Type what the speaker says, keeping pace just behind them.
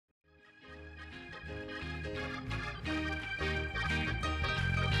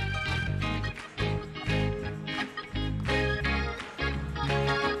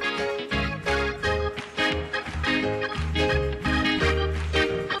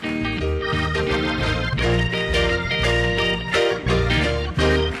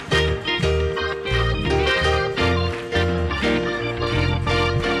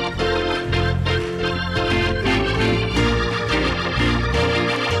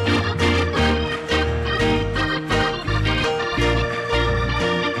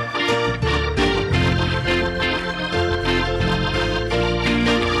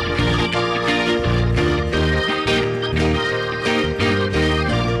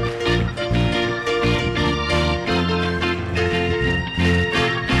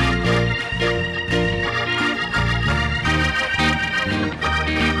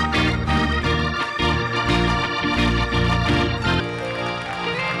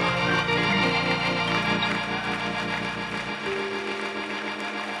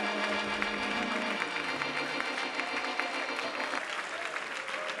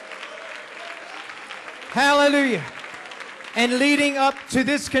Hallelujah. And leading up to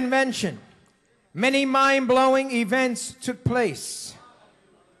this convention, many mind-blowing events took place.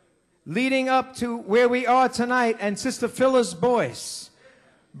 Leading up to where we are tonight, and Sister Phila's voice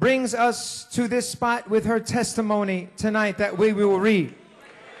brings us to this spot with her testimony tonight that we will read,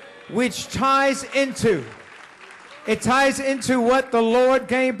 which ties into what the Lord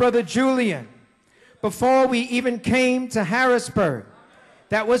gave Brother Julian before we even came to Harrisburg.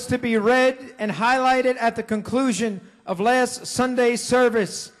 That was to be read and highlighted at the conclusion of last Sunday's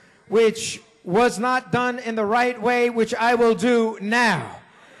service, which was not done in the right way, which I will do now.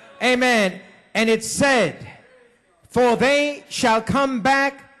 Amen. And it said, "For they shall come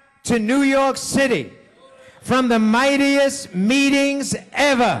back to New York City from the mightiest meetings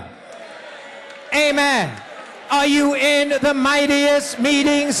ever." Amen. Are you in the mightiest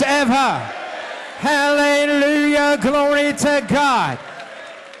meetings ever? Hallelujah. Glory to God.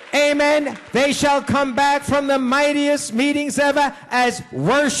 Amen. They shall come back from the mightiest meetings ever as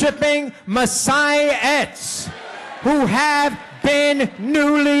worshiping Messiahs who have been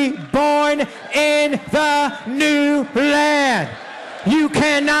newly born in the new land. You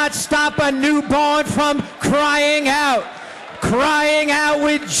cannot stop a newborn from crying out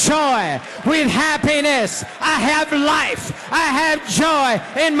with joy, with happiness. I have life. I have joy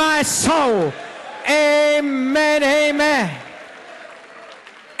in my soul. Amen, amen.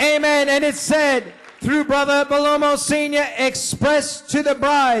 Amen. And it said, through Brother Belomo Sr., express to the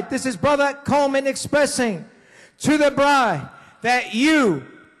bride, this is Brother Coleman expressing to the bride, that you,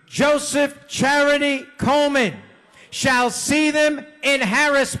 Joseph Charity Coleman, shall see them in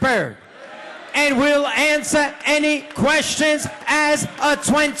Harrisburg and will answer any questions as a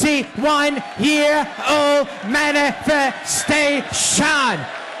 21-year-old manifestation.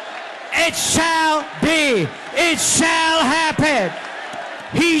 It shall be. It shall happen.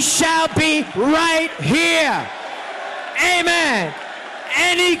 He shall be right here. Amen.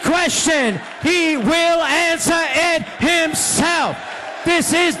 Any question, he will answer it himself.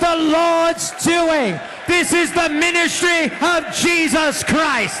 This is the Lord's doing. This is the ministry of Jesus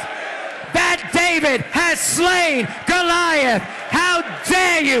Christ. That David has slain Goliath. How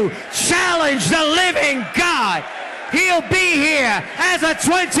dare you challenge the living God? He'll be here as a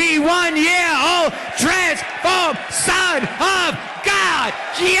 21-year-old transformed Son of God.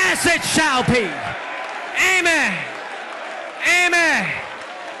 Yes, it shall be. Amen. Amen.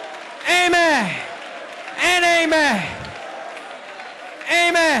 Amen. And amen.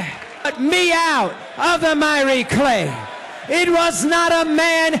 Amen. But me out of the miry clay. It was not a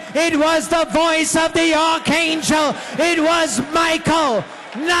man. It was the voice of the archangel. It was Michael,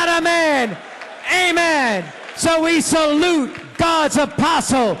 not a man. Amen. So we salute God's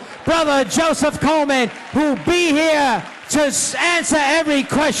apostle, Brother Joseph Coleman, who'll be here to answer every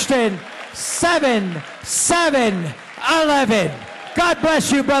question. 7-7-11. God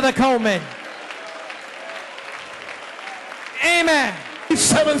bless you, Brother Coleman. Amen.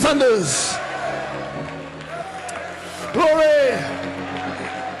 7 thunders. Glory.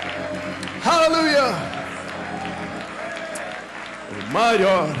 Hallelujah. Oh my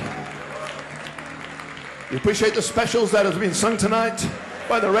God. We appreciate the specials that have been sung tonight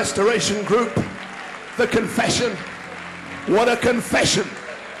by the Restoration Group. The confession. What a confession.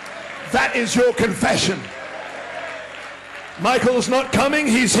 That is your confession. Michael's not coming,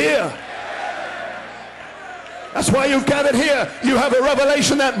 he's here. That's why you've gathered here. You have a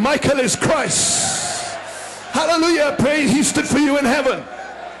revelation that Michael is Christ. Hallelujah. Praise, he stood for you in heaven.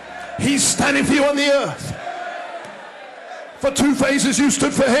 He's standing for you on the earth. For 2 phases you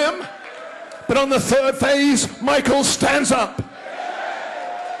stood for him. But on the 3rd phase, Michael stands up.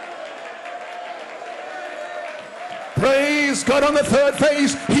 Praise God. On the 3rd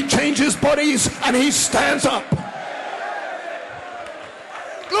phase, he changes bodies and he stands up.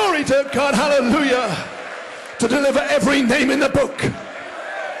 Glory to God. Hallelujah. To deliver every name in the book.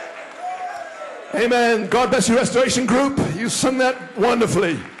 Amen. God bless you, Restoration Group. You sung that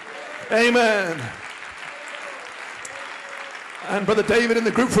wonderfully. Amen. And Brother David and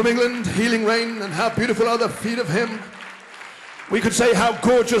the group from England, Healing Rain, and how beautiful are the feet of him. We could say how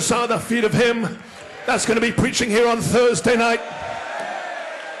gorgeous are the feet of him. That's going to be preaching here on Thursday night.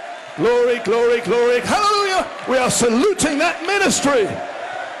 Glory, glory, glory. Hallelujah. We are saluting that ministry.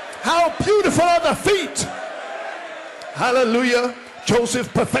 How beautiful are the feet. Hallelujah.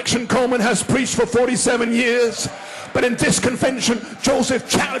 Joseph Perfection Coleman has preached for 47 years. But in this convention, Joseph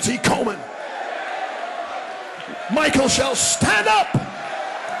Charity Coleman, Michael shall stand up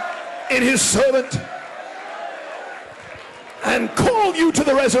in his servant and call you to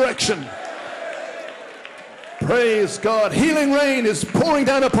the resurrection. Praise God. Healing rain is pouring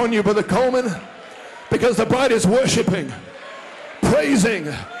down upon you, Brother Coleman. because the bride is worshiping, praising.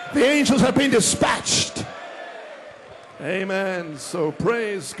 The angels have been dispatched. Amen. So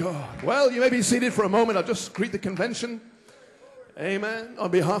praise God. Well, you may be seated for a moment. I'll just greet the convention. Amen. On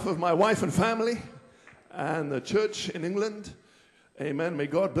behalf of my wife and family and the church in England. Amen. May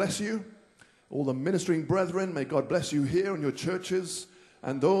God bless you. All the ministering brethren, may God bless you here in your churches.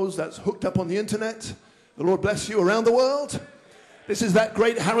 And those that's hooked up on the internet, the Lord bless you around the world. This is that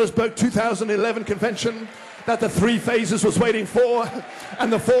great Harrisburg 2011 convention that the 3 phases was waiting for,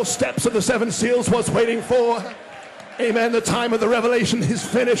 and the 4 steps of the 7 seals was waiting for. Amen. The time of the revelation is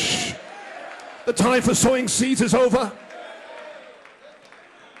finished. The time for sowing seeds is over.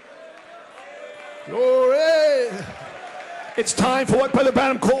 Glory. It's time for what Brother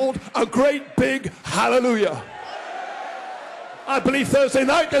Branham called a great big hallelujah. I believe Thursday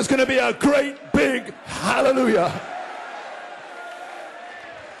night there's going to be a great big hallelujah.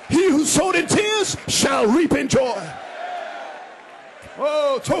 He who sowed in tears shall reap in joy.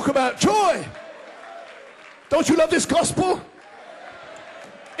 Oh, talk about joy. Don't you love this gospel?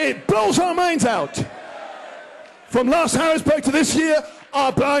 It blows our minds out. From last Harrisburg to this year,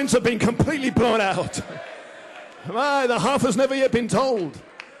 our blinds have been completely blown out. My, the half has never yet been told.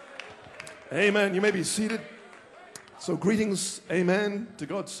 Amen. You may be seated. So greetings, amen, to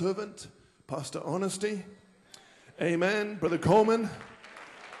God's servant, Pastor Honesty. Amen. Brother Coleman,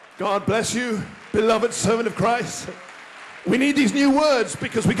 God bless you, beloved servant of Christ. We need these new words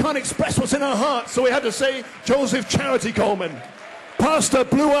because we can't express what's in our hearts. So we had to say Joseph Charity Coleman, Pastor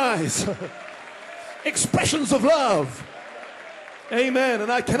Blue Eyes, expressions of love. Amen.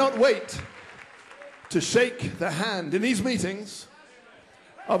 And I cannot wait to shake the hand in these meetings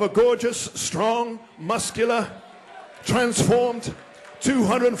of a gorgeous, strong, muscular, transformed,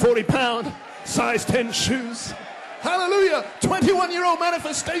 240-pound, size 10 shoes. Hallelujah. 21-year-old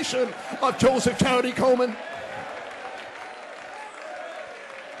manifestation of Joseph Charity Coleman.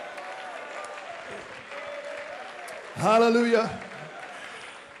 Hallelujah.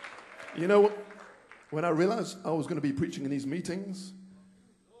 You know, when I realized I was going to be preaching in these meetings,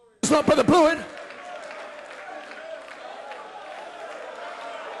 it's not Brother Blewett.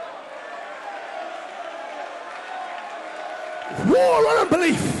 War on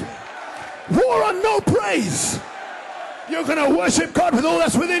unbelief. War on no praise. You're going to worship God with all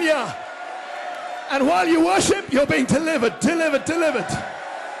that's within you. And while you worship, you're being delivered.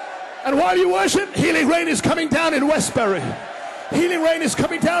 And while you worship, healing rain is coming down in Westbury. Healing rain is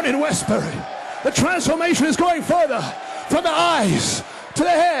coming down in Westbury. The transformation is going further from the eyes to the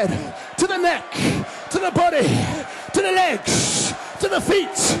head, to the neck, to the body, to the legs, to the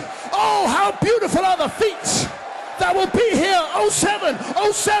feet. Oh, how beautiful are the feet that will be here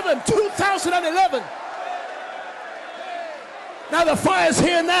 2011. Now the fire's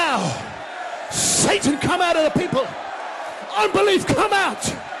here now. Satan, come out of the people. Unbelief, come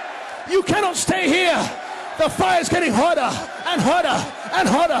out. You cannot stay here. The fire's getting hotter and hotter and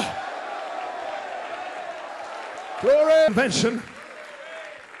hotter. Glory. Convention.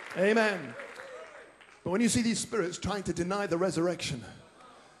 Amen. But when you see these spirits trying to deny the resurrection,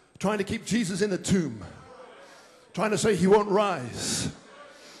 trying to keep Jesus in the tomb, trying to say he won't rise.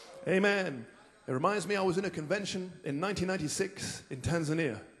 Amen. It reminds me, I was in a convention in 1996 in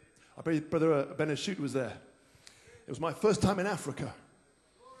Tanzania. I believe Brother Benashut was there. It was my first time in Africa.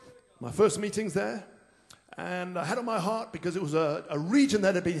 My first meetings there. And I had on my heart because it was a region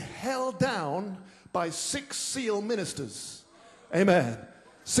that had been held down by 6 SEAL ministers. Amen.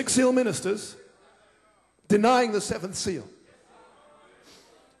 6 SEAL ministers denying the 7th seal.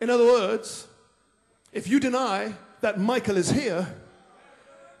 In other words, if you deny that Michael is here,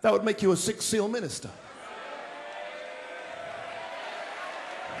 that would make you a 6th seal minister.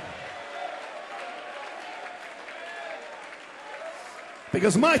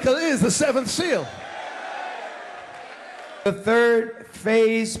 Because Michael is the 7th seal. The 3rd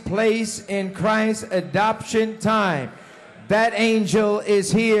phase place in Christ's adoption time. That angel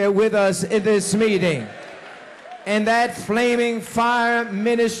is here with us in this meeting. And that flaming fire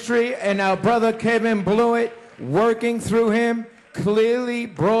ministry and our brother Kevin Blewett working through him clearly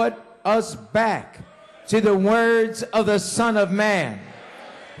brought us back to the words of the Son of Man,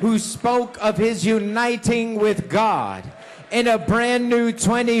 who spoke of his uniting with God in a brand new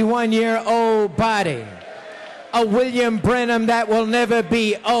 21-year-old body. A William Branham that will never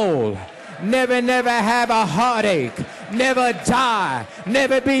be old, never have a heartache, never die,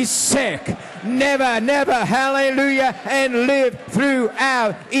 never be sick, never, hallelujah, and live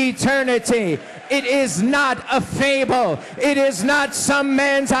throughout eternity. It is not a fable. It is not some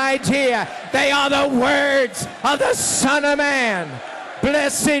man's idea. They are the words of the Son of Man.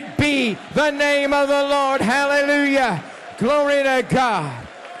 Blessed be the name of the Lord. Hallelujah. Glory to God.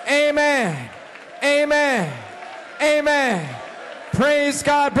 Amen. Amen. Amen. Praise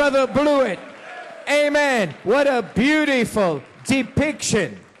God, Brother Blewett. Amen. What a beautiful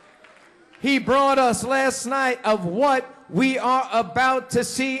depiction he brought us last night of what we are about to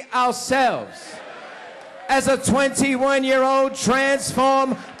see ourselves. As a 21-year-old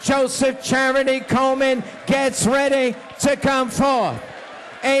transformed Joseph Charity Coleman gets ready to come forth.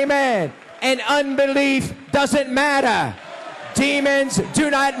 Amen. And unbelief doesn't matter. Demons do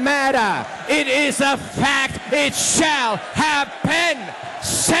not matter. It is a fact. It shall happen,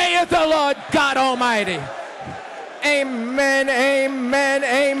 saith the Lord God Almighty. Amen, amen,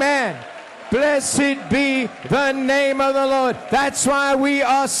 amen. Blessed be the name of the Lord. That's why we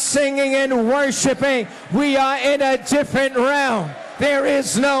are singing and worshiping. We are in a different realm. There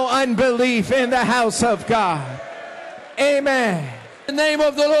is no unbelief in the house of God. Amen. In the name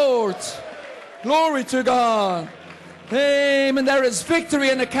of the Lord. Glory to God. Amen. There is victory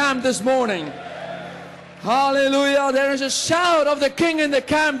in the camp this morning. Hallelujah. There is a shout of the King in the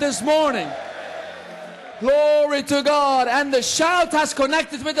camp this morning. Glory to God. And the shout has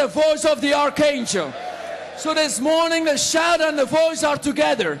connected with the voice of the archangel. So this morning the shout and the voice are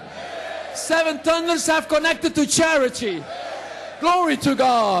together. 7 thunders have connected to charity. Glory to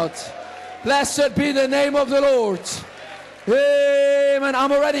God. Blessed be the name of the Lord. Amen.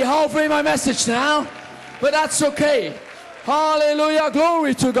 I'm already halfway my message now, but that's okay. Hallelujah.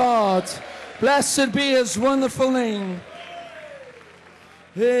 Glory to God. Blessed be His wonderful name.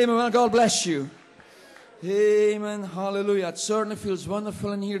 Amen. Well, God bless you. Amen. Hallelujah. It certainly feels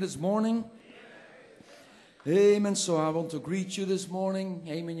wonderful in here this morning. Amen. So I want to greet you this morning.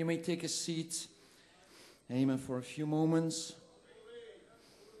 Amen. You may take a seat. Amen. For a few moments.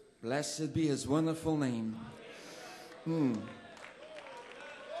 Blessed be His wonderful name.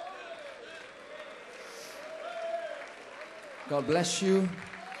 God bless you.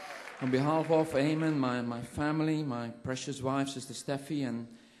 On behalf of Amen, my family, my precious wife, Sister Steffi, and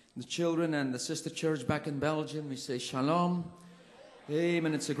the children and the sister church back in Belgium, we say shalom.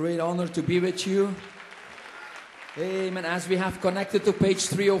 Amen. It's a great honor to be with you. Amen. As we have connected to page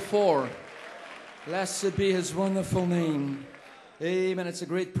 304. Blessed be His wonderful name. Amen. It's a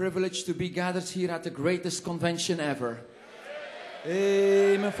great privilege to be gathered here at the greatest convention ever.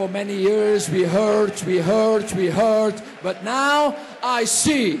 Amen. For many years we heard, but now I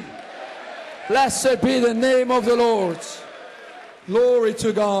see. Blessed be the name of the Lord. Glory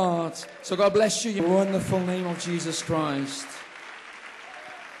to God. So God bless you in the wonderful name of Jesus Christ.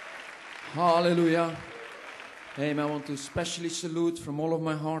 Hallelujah. Amen. I want to especially salute from all of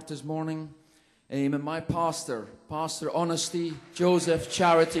my heart this morning. Amen. My pastor, Pastor Honesty, Joseph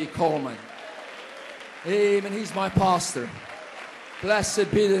Charity Coleman. Amen. He's my pastor.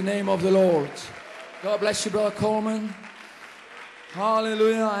 Blessed be the name of the Lord. God bless you, Brother Coleman.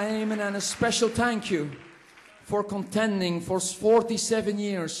 Hallelujah. Amen. And a special thank you for contending for 47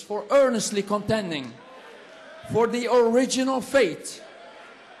 years, for earnestly contending for the original faith,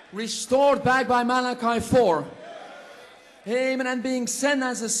 restored back by Malachi 4. Amen. And being sent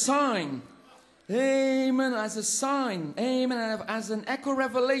as a sign. Amen. As a sign. Amen. As an echo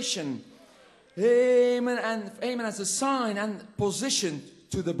revelation. Amen. And amen. As a sign and position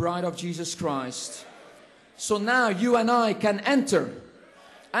to the bride of Jesus Christ. So now you and I can enter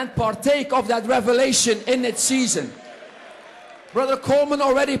and partake of that revelation in its season. Brother Coleman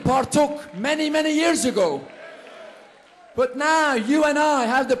already partook many years ago. But now you and I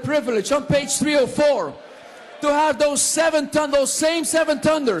have the privilege on page 304 to have those same 7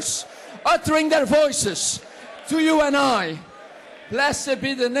 thunders uttering their voices to you and I. Blessed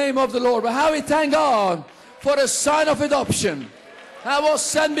be the name of the Lord. But how we thank God for the sign of adoption that was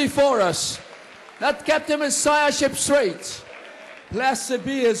sent before us, that kept the Messiahship straight. Blessed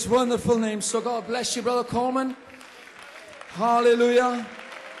be His wonderful name. So God bless you, Brother Coleman. Hallelujah.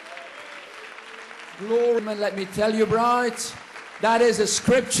 Glory. And let me tell you, bride, that is a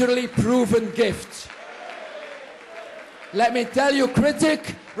scripturally proven gift. Let me tell you,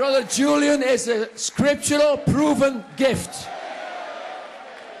 critic, Brother Julian is a scriptural proven gift.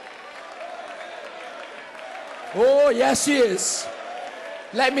 Oh, yes, he is.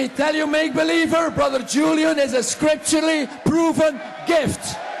 Let me tell you, make-believer, Brother Julian is a scripturally proven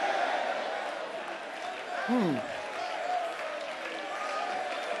gift.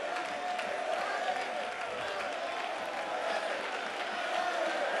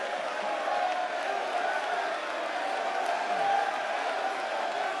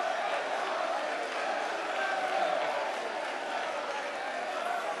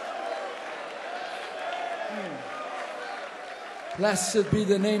 Blessed be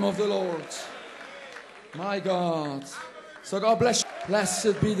the name of the Lord. My God. So God bless you.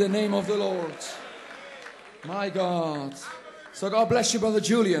 Blessed be the name of the Lord. My God. So God bless you, Brother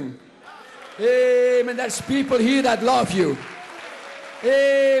Julian. Amen. There's people here that love you.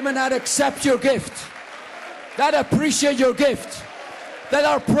 Amen. That accept your gift. That appreciate your gift. That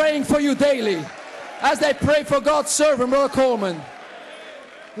are praying for you daily. As they pray for God's servant, Brother Coleman.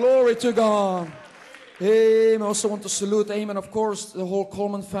 Glory to God. Amen. I also want to salute, amen, of course, the whole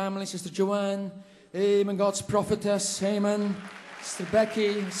Coleman family. Sister Joanne. Amen. God's prophetess. Amen. Sister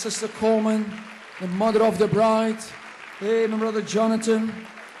Becky. Sister Coleman. The mother of the bride. Amen. Brother Jonathan.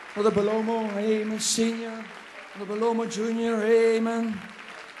 Brother Belomo. Amen. Senior. Brother Belomo Junior. Amen.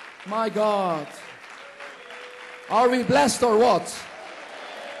 My God. Are we blessed or what?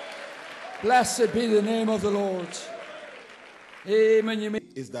 Blessed be the name of the Lord. Amen.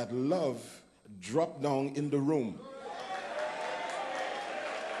 Is that love dropped down in the room?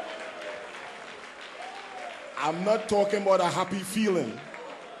 I'm not talking about a happy feeling.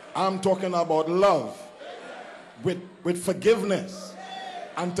 I'm talking about love with forgiveness.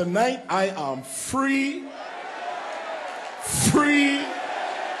 And tonight I am free.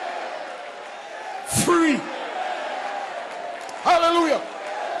 Hallelujah.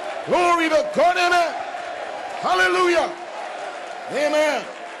 Glory to God. Amen. Hallelujah. Amen.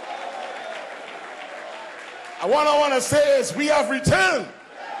 What I want to say is we have returned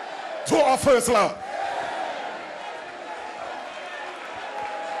to our first love.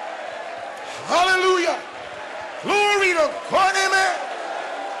 Hallelujah. Glory to God. Amen.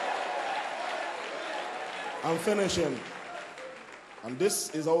 I'm finishing. And this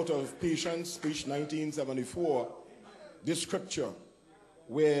is out of Patience, speech 1974. This scripture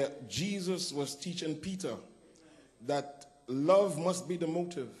where Jesus was teaching Peter that love must be the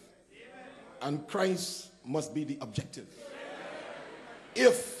motive and Christ must be the objective.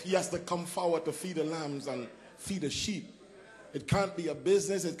 If he has to come forward to feed the lambs and feed the sheep, it can't be a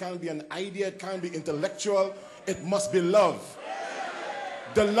business, it can't be an idea, it can't be intellectual, it must be love.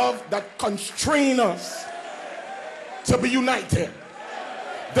 The love that constrains us to be united.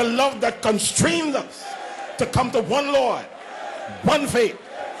 The love that constrains us to come to one Lord, one faith,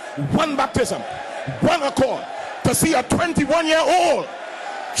 one baptism, one accord. To see a 21-year-old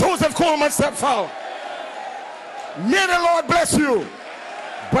Joseph Coleman step forward. May the Lord bless you.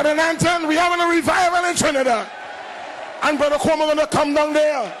 Brother Nanton, we having a revival in Trinidad. And Brother Coleman going to come down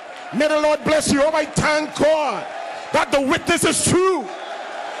there. May the Lord bless you. Oh, I thank God that the witness is true.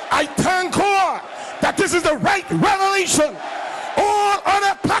 I thank God that this is the right revelation. All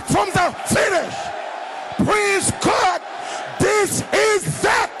other platforms are finished. Praise God. This is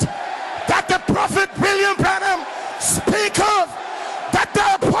that the prophet William Branham speak of, that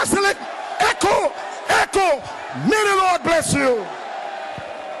the apostolic echo. May the Lord bless you.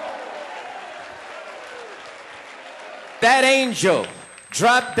 That angel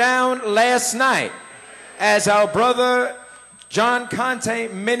dropped down last night as our brother John Conte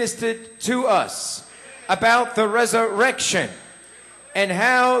ministered to us about the resurrection and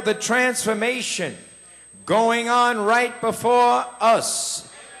how the transformation going on right before us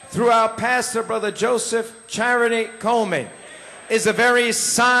through our pastor, Brother Joseph Charity Coleman, is a very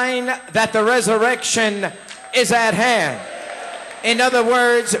sign that the resurrection is at hand. In other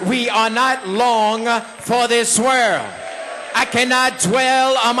words, we are not long for this world. I cannot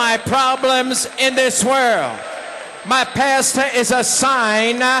dwell on my problems in this world. My pastor is a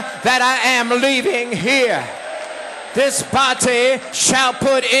sign that I am leaving here. This body shall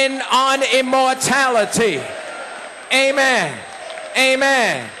put in on immortality. Amen.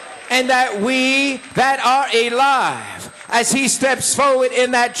 Amen. And that we that are alive, as he steps forward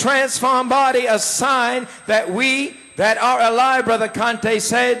in that transformed body, a sign that we that are alive, Brother Conte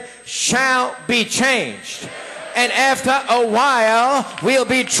said, shall be changed. And after a while, we'll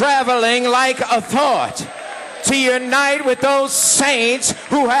be traveling like a thought to unite with those saints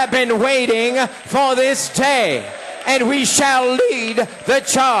who have been waiting for this day. And we shall lead the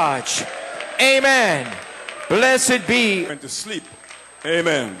charge. Amen. Blessed be. Went to sleep.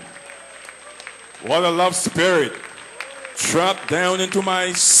 Amen. What a love spirit dropped down into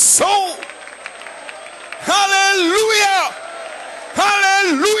my soul. Hallelujah.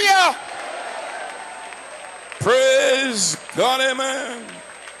 Hallelujah. Praise God. Amen.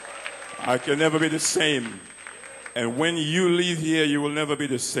 I can never be the same. And when you leave here, you will never be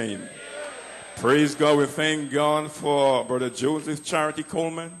the same. Praise God. We thank God for Brother Joseph Charity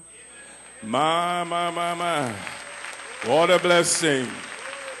Coleman. My. What a blessing.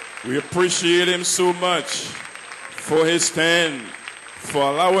 We appreciate him so much for his stand, for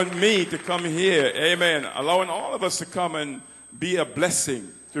allowing me to come here. Amen. Allowing all of us to come and be a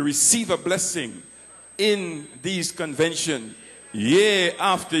blessing, to receive a blessing in these conventions year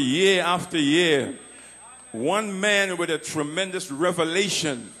after year after year. One man with a tremendous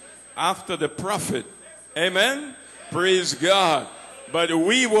revelation after the prophet. Amen. Praise God. But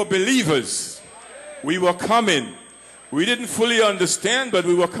we were believers. We were coming. We didn't fully understand, but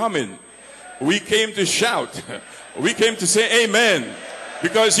we were coming. We came to shout. We came to say amen.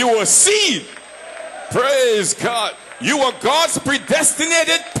 Because you were seed. Praise God. You were God's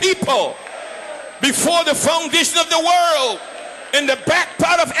predestinated people. Before the foundation of the world. In the back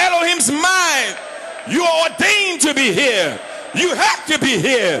part of Elohim's mind. You are ordained to be here. You have to be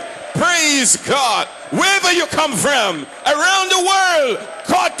here. Praise God. Wherever you come from, around the world,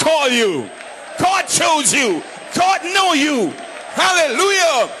 God called you. God chose you. God know you.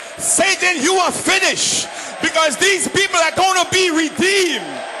 Hallelujah. Satan, you are finished. Because these people are going to be redeemed.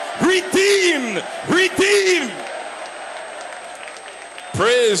 Redeemed. Redeemed.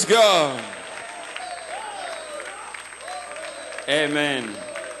 Praise God. Amen.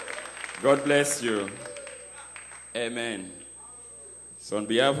 God bless you. Amen. So on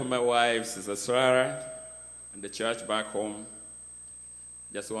behalf of my wife, Sister Sarah, and the church back home,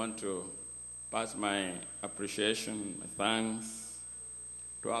 just want to pass my appreciation, my thanks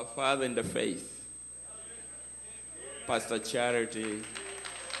to our father in the faith, Pastor Charity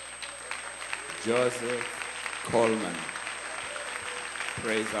Joseph Coleman.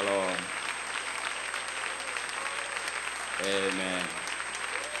 Praise the Lord. Amen.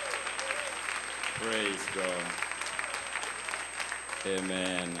 Praise God.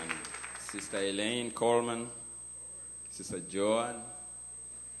 Amen. And Sister Elaine Coleman, Sister Joan,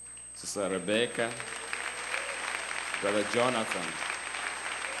 Sister Rebecca, Brother Jonathan.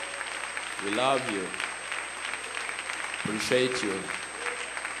 We love you. Appreciate you.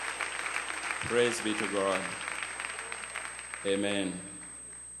 Praise be to God. Amen.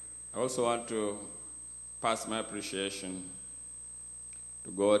 I also want to pass my appreciation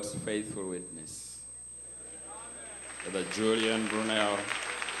to God's faithful witness, Brother Julian Brunel,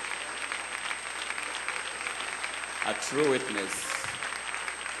 a true witness,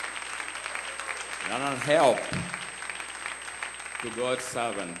 and a help to God's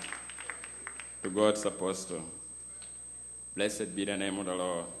servant, to God's apostle. Blessed be the name of the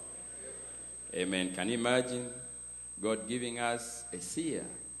Lord. Amen. Can you imagine God giving us a seer,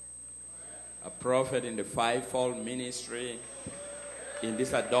 a prophet in the fivefold ministry in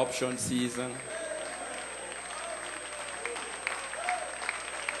this adoption season?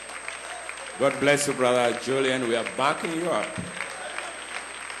 God bless you, Brother Julian. We are backing you up.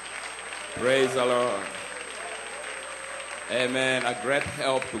 Praise the Lord. Amen. A great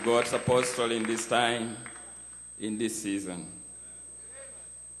help to God's apostle in this time, in this season.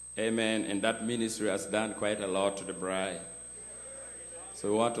 Amen. And that ministry has done quite a lot to the bride.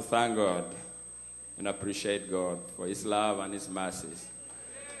 So we want to thank God and appreciate God for his love and his mercies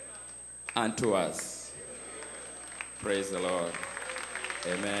unto us. Praise the Lord.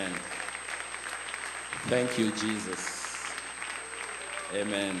 Amen. Thank you, Jesus.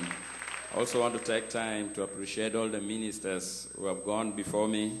 Amen. I also want to take time to appreciate all the ministers who have gone before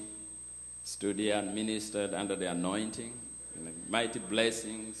me, stood here and ministered under the anointing, and mighty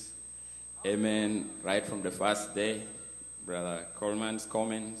blessings. Amen. Right from the first day, Brother Coleman's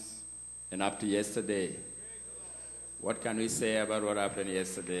comments, and up to yesterday. What can we say about what happened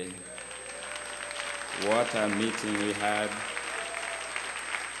yesterday? What a meeting we had.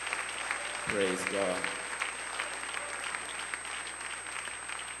 Praise God.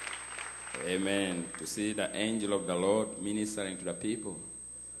 Amen. To see the angel of the Lord ministering to the people.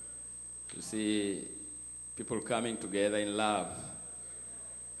 To see people coming together in love.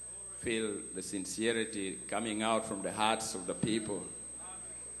 Feel the sincerity coming out from the hearts of the people.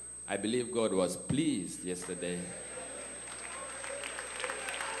 I believe God was pleased yesterday.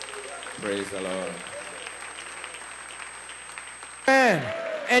 Praise the Lord.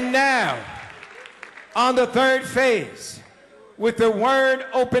 And now, on the third phase, with the word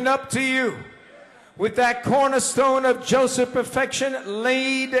open up to you, with that cornerstone of Joseph perfection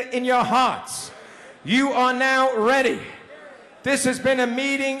laid in your hearts, you are now ready. This has been a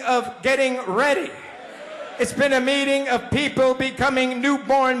meeting of getting ready. It's been a meeting of people becoming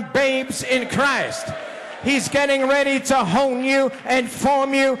newborn babes in Christ. He's getting ready to hone you and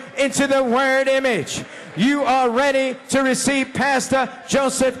form you into the word image. You are ready to receive Pastor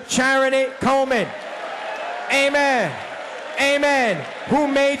Joseph Charity Coleman. Amen. Amen. Who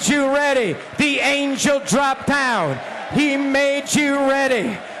made you ready? The angel dropped down. He made you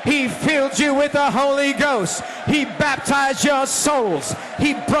ready. He filled you with the Holy Ghost. He baptized your souls.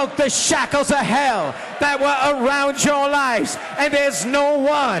 He broke the shackles of hell that were around your lives. And there's no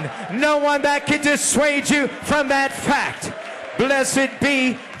one that can dissuade you from that fact. Blessed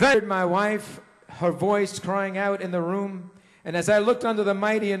be the... My wife, her voice crying out in the room. And as I looked under the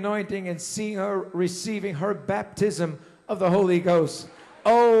mighty anointing and seeing her receiving her baptism of the Holy Ghost,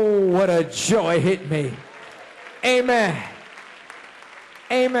 oh, what a joy hit me. Amen.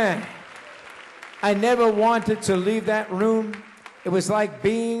 Amen. I never wanted to leave that room. It was like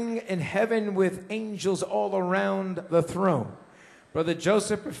being in heaven with angels all around the throne. Brother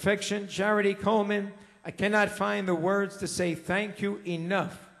Joseph Perfection, Charity Coleman, I cannot find the words to say thank you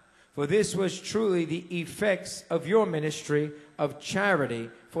enough, for this was truly the effects of your ministry of charity,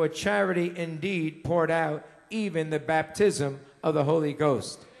 for charity indeed poured out even the baptism of the Holy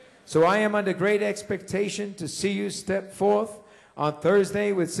Ghost. So I am under great expectation to see you step forth on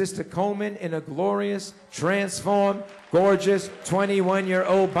Thursday with Sister Coleman in a glorious, transformed, gorgeous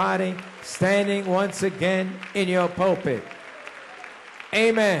 21-year-old body standing once again in your pulpit.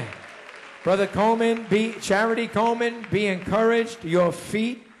 Amen. Brother Coleman, Charity Coleman, be encouraged. Your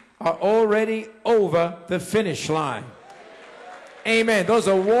feet are already over the finish line. Amen. Those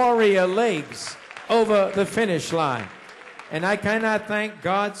are warrior legs over the finish line. And I cannot thank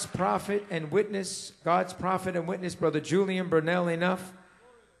God's prophet and witness, Brother Julian Burnell, enough.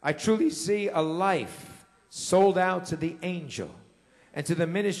 I truly see a life sold out to the angel and to the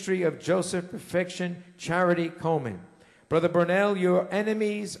ministry of Joseph Perfection, Charity Coleman. Brother Burnell, your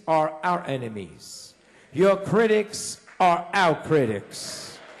enemies are our enemies. Your critics are our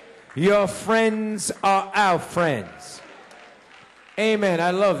critics. Your friends are our friends. Amen.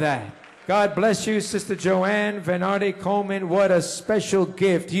 I love that. God bless you, Sister Joanne Venardi Coleman. What a special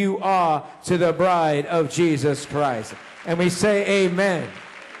gift you are to the bride of Jesus Christ. And we say amen.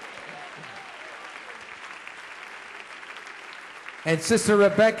 And Sister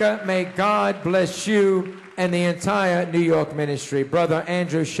Rebecca, may God bless you and the entire New York ministry. Brother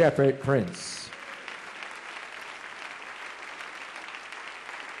Andrew Shepherd Prince.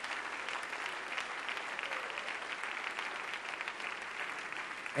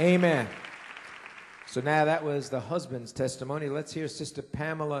 Amen. So now that was the husband's testimony. Let's hear Sister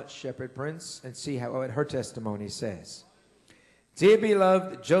Pamela Shepherd Prince and see what her testimony says. Dear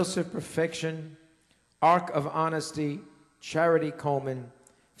beloved Joseph Perfection, Ark of Honesty, Charity Coleman,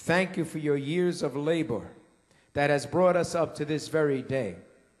 thank you for your years of labor that has brought us up to this very day.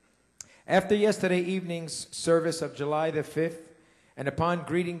 After yesterday evening's service of July the 5th, and upon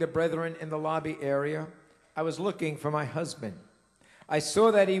greeting the brethren in the lobby area, I was looking for my husband. I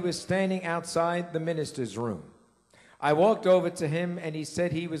saw that he was standing outside the minister's room. I walked over to him, and he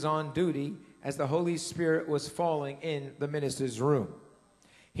said he was on duty as the Holy Spirit was falling in the minister's room.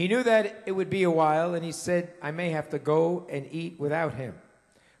 He knew that it would be a while, and he said, I may have to go and eat without him.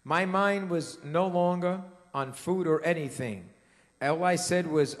 My mind was no longer on food or anything. All I said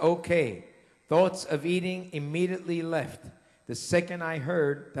was, okay. Thoughts of eating immediately left the second I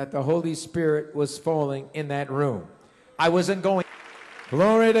heard that the Holy Spirit was falling in that room. I wasn't going.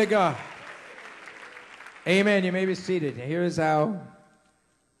 Glory to God. Amen. You may be seated. Here is our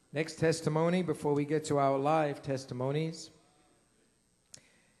next testimony before we get to our live testimonies.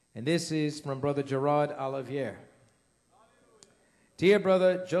 And this is from Brother Gerard Olivier. Dear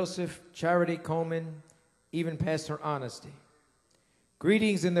Brother Joseph Charity Coleman, even Pastor Honesty,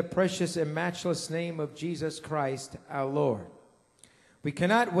 greetings in the precious and matchless name of Jesus Christ, our Lord. We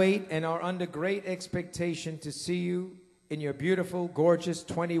cannot wait and are under great expectation to see you in your beautiful, gorgeous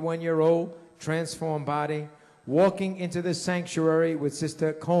 21-year-old transformed body, walking into the sanctuary with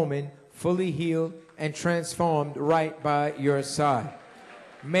Sister Coleman, fully healed and transformed right by your side.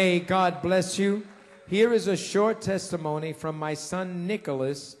 May God bless you. Here is a short testimony from my son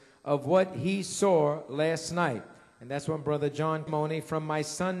Nicholas of what he saw last night. And that's when Brother John Money from my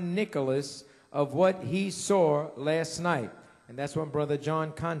son Nicholas of what he saw last night. And that's when Brother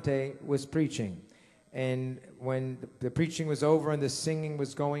John Conte was preaching. And when the preaching was over and the singing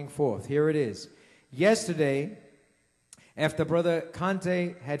was going forth, here it is. Yesterday, after Brother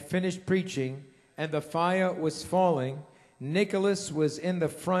Conte had finished preaching and the fire was falling, Nicholas was in the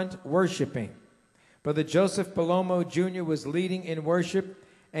front worshiping. Brother Joseph Palomo Jr. was leading in worship,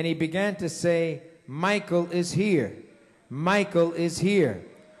 and he began to say, Michael is here. Michael is here.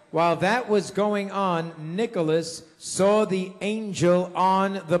 While that was going on, Nicholas saw the angel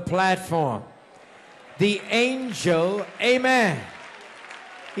on the platform. The angel, amen.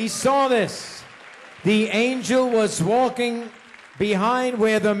 He saw this. The angel was walking behind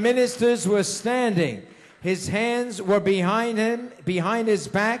where the ministers were standing. His hands were behind him, behind his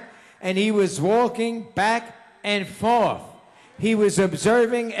back, and he was walking back and forth. He was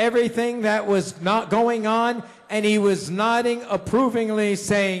observing everything that was not going on, and he was nodding approvingly,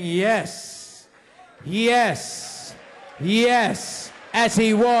 saying, yes, yes, yes, as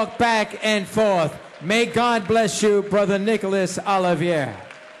he walked back and forth. May God bless you, Brother Nicholas Olivier.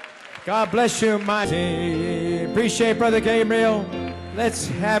 God bless you, mighty. Appreciate Brother Gabriel. Let's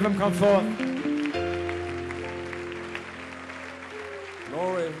have him come forth.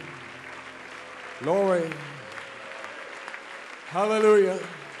 Glory. Glory. Hallelujah.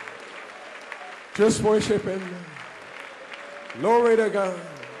 Just worship Him. Glory to God.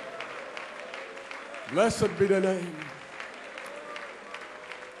 Blessed be the name.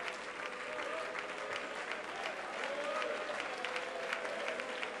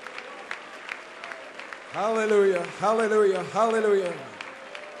 Hallelujah. Hallelujah. Hallelujah.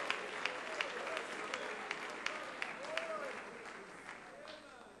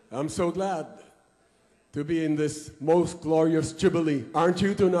 I'm so glad to be in this most glorious jubilee. Aren't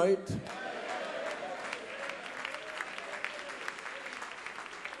you tonight?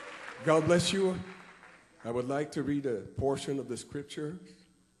 God bless you. I would like to read a portion of the scripture.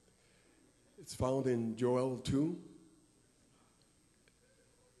 It's found in Joel 2.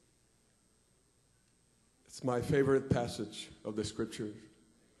 It's my favorite passage of the scripture.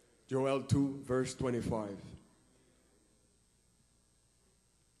 Joel 2, verse 25.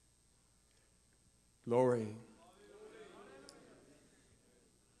 Glory.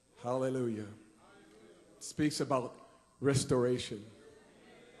 Hallelujah. It speaks about restoration.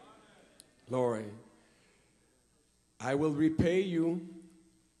 Glory. I will repay you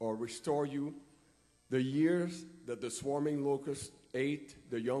or restore you the years that the swarming locust ate,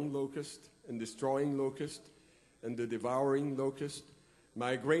 the young locust and destroying locust and the devouring locust,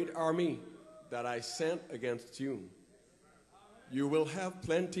 my great army that I sent against you. You will have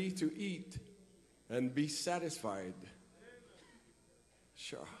plenty to eat and be satisfied.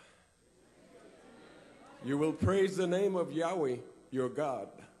 Sure. You will praise the name of Yahweh, your God,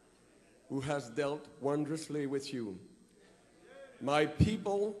 who has dealt wondrously with you. My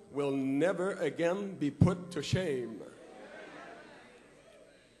people will never again be put to shame.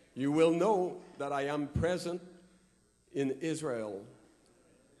 You will know that I am present in Israel,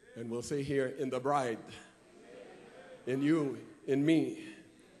 and we'll say here, in the bride, in you, in me,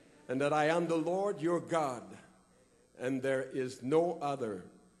 and that I am the Lord your God, and there is no other.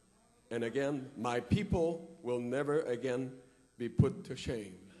 And again, my people will never again be put to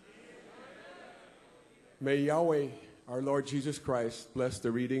shame. May Yahweh, our Lord Jesus Christ, bless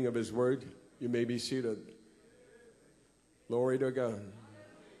the reading of His word. You may be seated. Glory to God.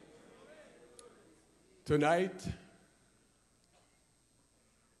 Tonight,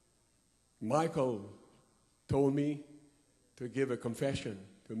 Michael told me to give a confession,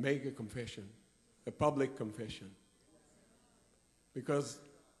 to make a confession, a public confession. Because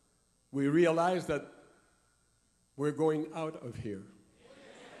we realize that we're going out of here.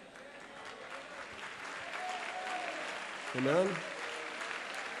 Amen?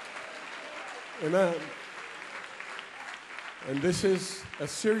 Amen. And this is a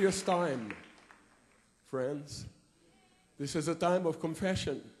serious time, friends. This is a time of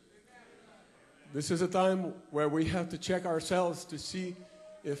confession. This is a time where we have to check ourselves to see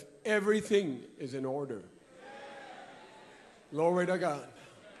if everything is in order. Glory to God.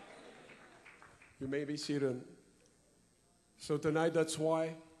 You may be seated. So tonight, that's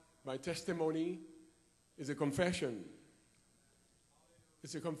why my testimony is a confession.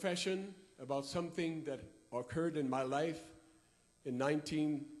 It's a confession about something that occurred in my life in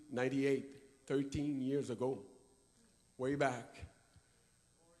 1998, 13 years ago, way back.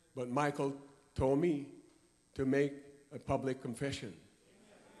 But Michael told me to make a public confession.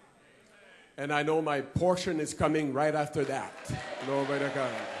 And I know my portion is coming right after that. Glory to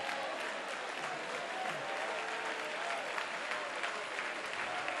God.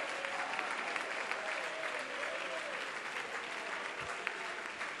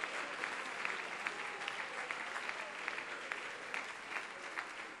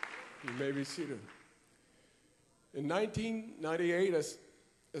 You may be seated. In 1998,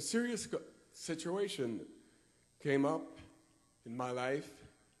 a serious situation came up in my life,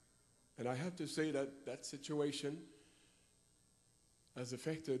 and I have to say that that situation has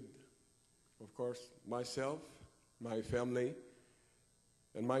affected, of course, myself, my family,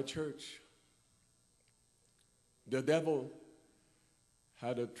 and my church. The devil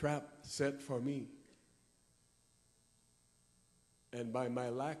had a trap set for me. And by my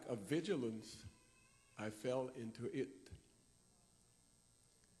lack of vigilance, I fell into it.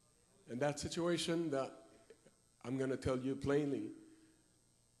 And that situation that I'm going to tell you plainly,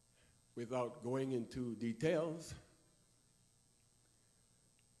 without going into details,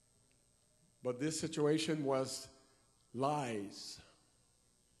 but this situation was lies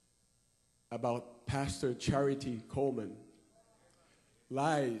about Pastor Charity Coleman,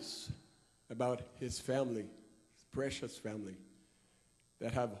 lies about his family, his precious family,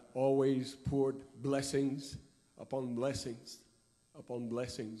 that have always poured blessings upon blessings upon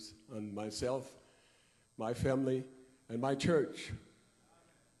blessings on myself, my family, and my church.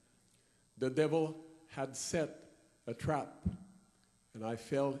 The devil had set a trap, and I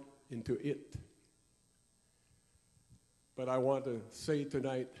fell into it. But I want to say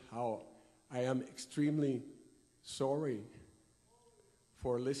tonight how I am extremely sorry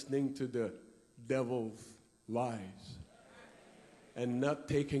for listening to the devil's lies and not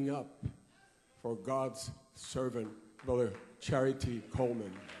taking up for God's servant, Brother Charity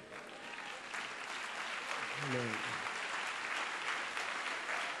Coleman. Amen.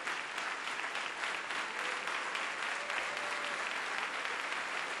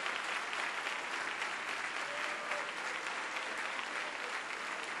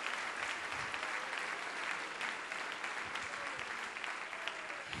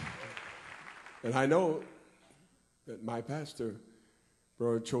 And I know that my pastor,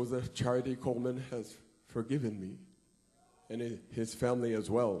 Brother Joseph Charity Coleman, has forgiven me, and his family as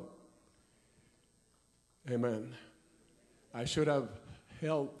well. Amen. I should have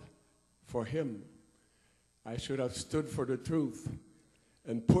held for him. I should have stood for the truth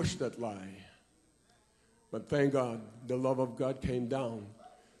and pushed that lie. But thank God, the love of God came down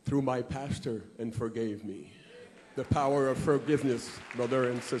through my pastor and forgave me. The power of forgiveness, brother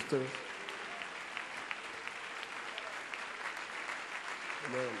and sister.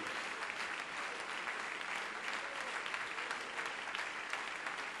 Amen.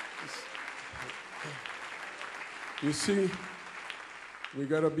 You see, we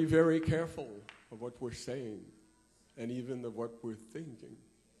got to be very careful of what we're saying and even of what we're thinking,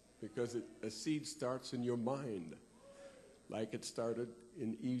 because a seed starts in your mind like it started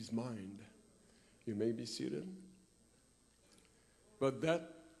in Eve's mind. You may be seated. But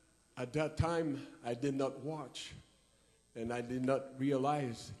at that time, I did not watch, and I did not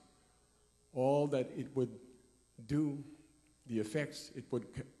realize all that it would do, the effects it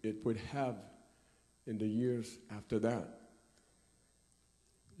would have in the years after that.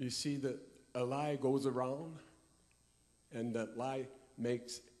 You see that a lie goes around, and that lie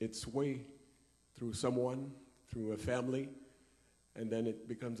makes its way through someone, through a family, and then it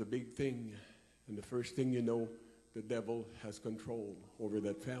becomes a big thing. And the first thing you know, the devil has control over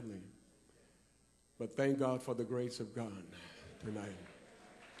that family. But thank God for the grace of God tonight.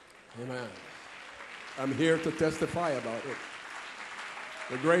 Amen. I'm here to testify about it.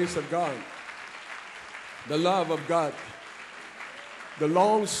 The grace of God, the love of God, the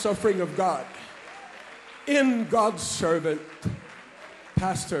long suffering of God in God's servant,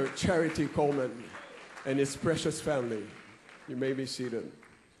 Pastor Charity Coleman, and his precious family. You may be seated.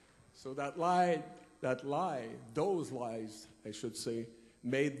 So those lies, I should say,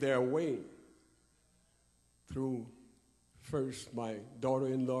 made their way through first my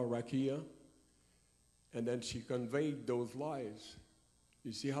daughter-in-law, Rakia, and then she conveyed those lies.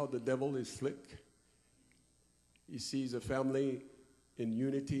 You see how the devil is slick? He sees a family in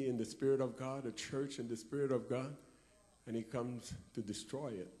unity in the Spirit of God, a church in the Spirit of God, and he comes to destroy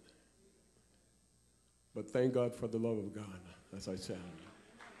it. But thank God for the love of God, as I said.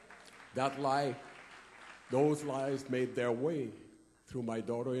 That lie, those lies made their way through my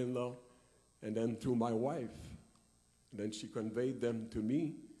daughter-in-law and then through my wife. And then she conveyed them to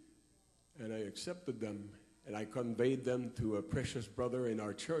me, and I accepted them, and I conveyed them to a precious brother in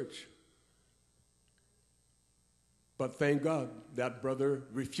our church. But thank God, that brother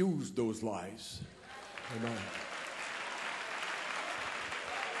refused those lies. Amen.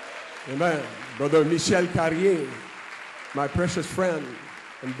 Amen. Brother Michel Carrier, my precious friend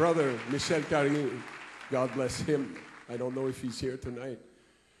and brother Michel Carrier, God bless him. I don't know if he's here tonight.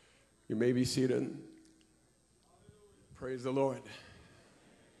 You may be seated. Praise the Lord.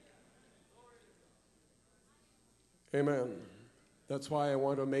 Amen. That's why I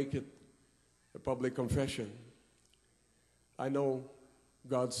want to make it a public confession. I know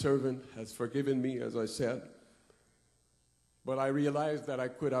God's servant has forgiven me, as I said, but I realized that I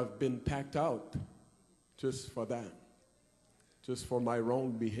could have been packed out just for that, just for my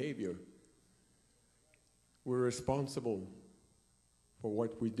wrong behavior. We're responsible for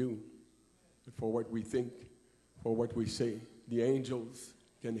what we do, for what we think, for what we say. The angels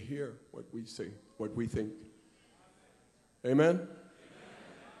can hear what we say, what we think. Amen?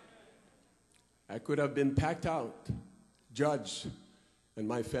 I could have been packed out, judged, and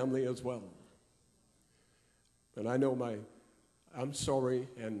my family as well. And I know I'm sorry,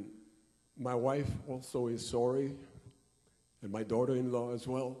 and my wife also is sorry, and my daughter-in-law as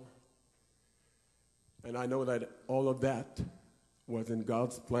well. And I know that all of that was in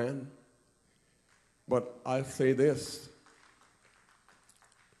God's plan. But I'll say this,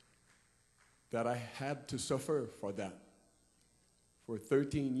 that I had to suffer for that for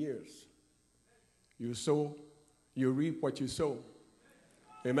 13 years. You sow, you reap what you sow.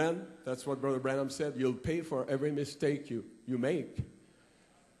 Amen? That's what Brother Branham said. You'll pay for every mistake you make.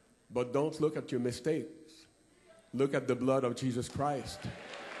 But don't look at your mistakes. Look at the blood of Jesus Christ.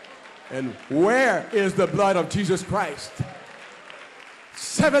 And where is the blood of Jesus Christ?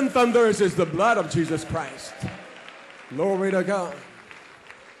 7 thunders is the blood of Jesus Christ. Glory to God.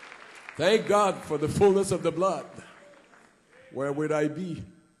 Thank God for the fullness of the blood. Where would I be?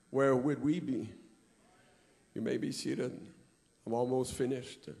 Where would we be? You may be seated. I'm almost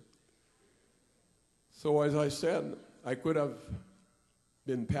finished. So as I said, I could have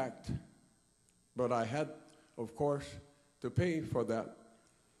been packed, but I had, of course, to pay for that.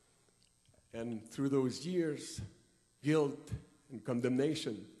 And through those years, guilt and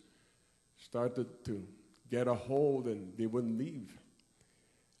condemnation started to get a hold, and they wouldn't leave.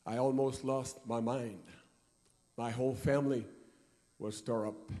 I almost lost my mind. My whole family was stirred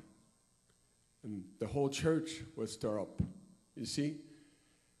up, and the whole church was stirred up. You see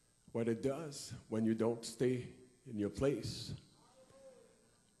what it does when you don't stay in your place.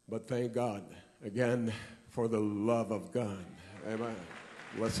 But thank God, again, for the love of God. Amen.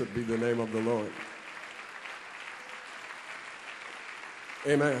 Blessed be the name of the Lord.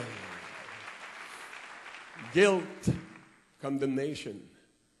 Amen. Guilt, condemnation.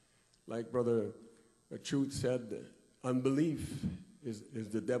 Like Brother Truth said, unbelief is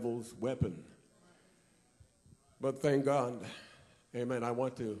the devil's weapon. But thank God, amen, I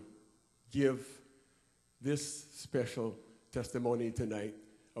want to give this special testimony tonight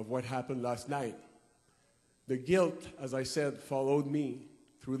of what happened last night. The guilt, as I said, followed me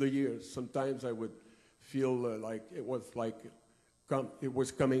through the years. Sometimes I would feel like it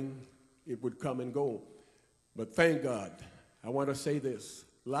was coming, it would come and go. But thank God, I want to say this.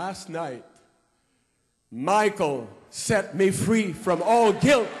 Last night, Michael set me free from all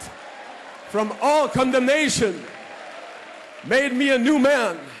guilt, from all condemnation, made me a new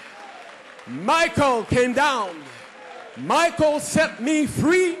man. Michael came down. Michael set me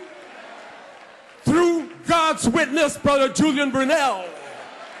free through God's witness, Brother Julian Brunel.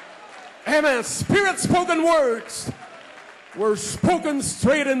 Amen. Spirit-spoken words were spoken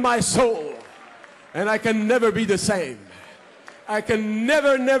straight in my soul, and I can never be the same. I can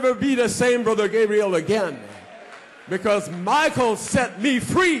never be the same, Brother Gabriel, again, because Michael set me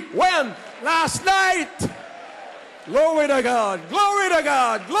free. When? Last night. Glory to God. Glory to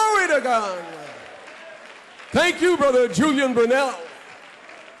God. Glory to God. Thank you, Brother Julian Brunel.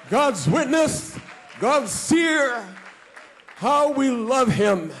 God's witness, God's seer, how we love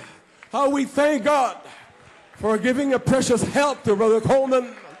him, how we thank God for giving a precious help to Brother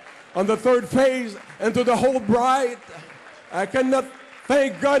Coleman on the 3rd phase and to the whole bride. I cannot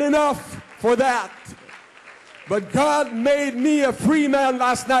thank God enough for that. But God made me a free man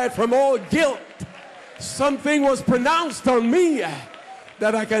last night from all guilt. Something was pronounced on me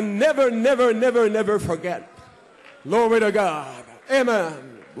that I can never forget. Glory to God.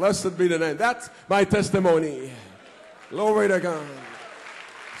 Amen. Blessed be the name. That's my testimony. Glory to God.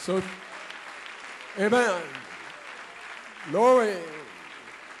 So, amen. Glory.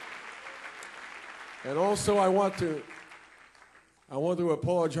 And also I want to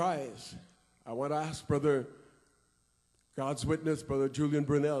apologize. I want to ask Brother, God's witness, Brother Julian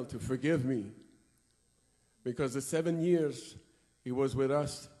Brunel, to forgive me. Because the 7 years he was with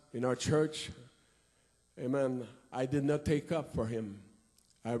us in our church, amen, I did not take up for him.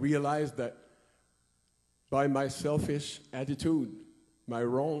 I realized that by my selfish attitude, my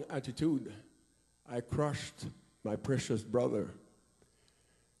wrong attitude, I crushed my precious brother.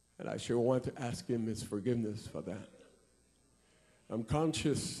 And I sure want to ask him his forgiveness for that. I'm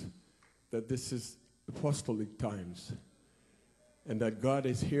conscious that this is apostolic times, and that God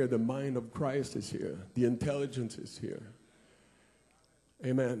is here, the mind of Christ is here, the intelligence is here.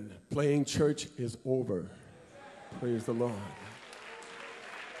 Amen. Playing church is over. Praise the Lord.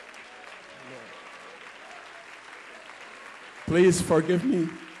 Please forgive me,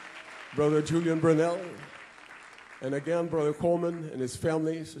 Brother Julian Brunel, and again, Brother Coleman and his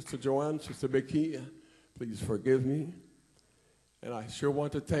family, Sister Joanne, Sister Becky, please forgive me. And I sure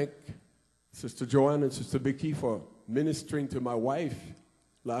want to thank Sister Joanne and Sister Becky for ministering to my wife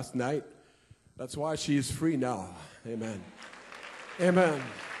last night That's why she is free now. Amen. Amen.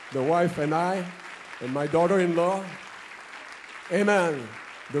 The wife and I and my daughter-in-law, amen,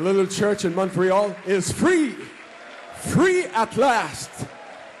 the little church in Montreal is free. Free at last.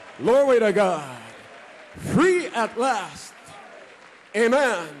 Glory to God. Free at last.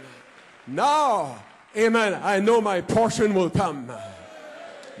 Amen. Now, amen, I know my portion will come.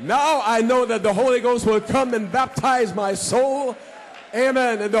 Now I know that the Holy Ghost will come and baptize my soul.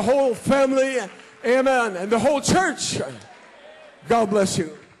 Amen. And the whole family. Amen. And the whole church. God bless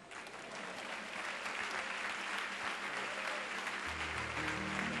you.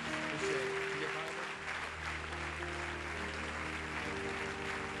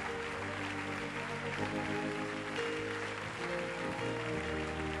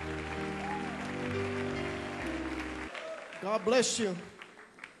 God bless you.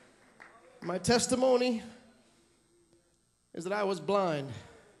 My testimony is that I was blind,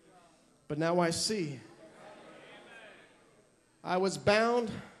 but now I see. I was bound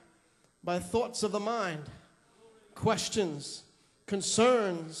by thoughts of the mind, questions,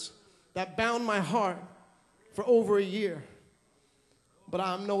 concerns that bound my heart for over a year. But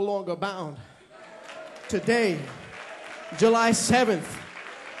I'm no longer bound. Today, July 7th,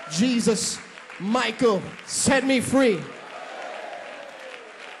 Jesus, Michael, set me free.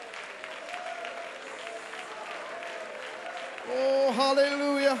 Oh,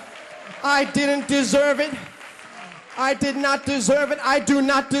 hallelujah. I didn't deserve it. I did not deserve it. I do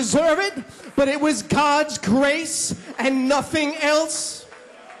not deserve it. But it was God's grace and nothing else.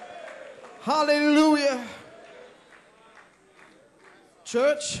 Hallelujah.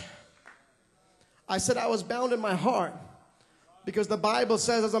 Church, I said I was bound in my heart because the Bible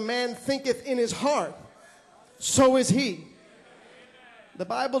says, as a man thinketh in his heart, so is he. The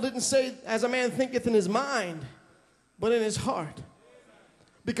Bible didn't say, as a man thinketh in his mind, but in his heart.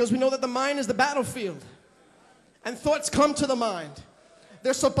 Because we know that the mind is the battlefield. And thoughts come to the mind.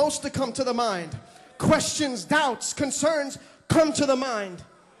 They're supposed to come to the mind. Questions, doubts, concerns come to the mind.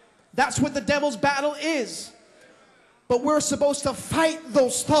 That's what the devil's battle is. But we're supposed to fight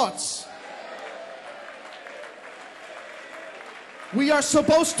those thoughts. We are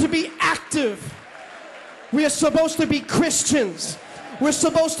supposed to be active. We are supposed to be Christians. We're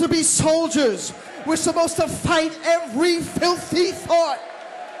supposed to be soldiers. We're supposed to fight every filthy thought.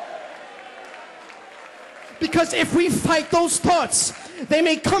 Because if we fight those thoughts, they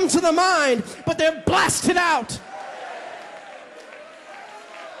may come to the mind, but they're blasted out.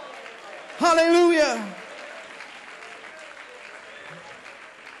 Hallelujah.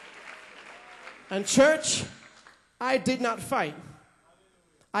 And church, I did not fight.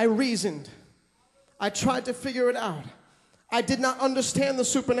 I reasoned. I tried to figure it out. I did not understand the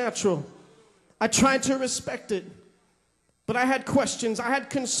supernatural. I tried to respect it. But I had questions. I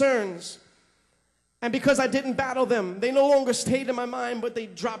had concerns. And because I didn't battle them, they no longer stayed in my mind, but they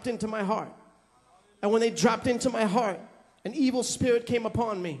dropped into my heart. And when they dropped into my heart, an evil spirit came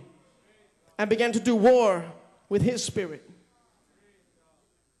upon me and began to do war with his spirit.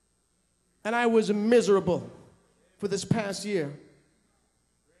 And I was miserable for this past year.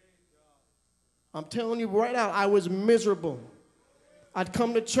 I'm telling you right out, I was miserable. I'd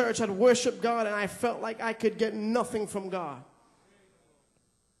come to church, I'd worship God, and I felt like I could get nothing from God.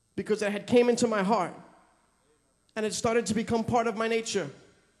 Because it had came into my heart. And it started to become part of my nature.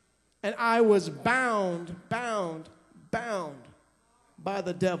 And I was bound by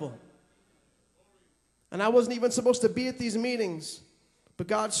the devil. And I wasn't even supposed to be at these meetings. But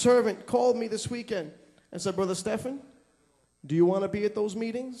God's servant called me this weekend and said, Brother Stephan, do you want to be at those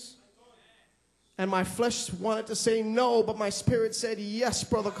meetings? And my flesh wanted to say no, but my spirit said, yes,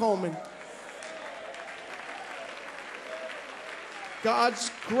 Brother Coleman. God's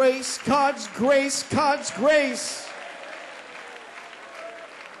grace, God's grace, God's grace.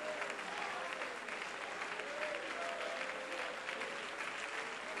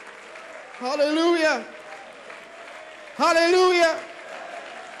 Hallelujah. Hallelujah.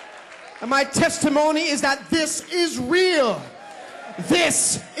 And my testimony is that this is real.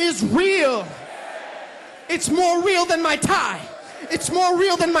 This is real. It's more real than my tie. It's more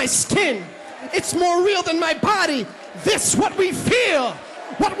real than my skin. It's more real than my body. This, what we feel,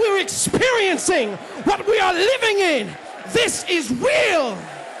 what we're experiencing, what we are living in, this is real.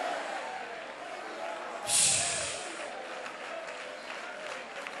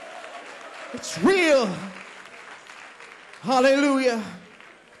 It's real. Hallelujah.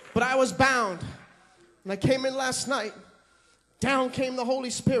 But I was bound. And I came in last night. Down came the Holy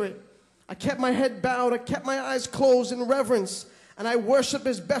Spirit. I kept my head bowed. I kept my eyes closed in reverence. And I worshiped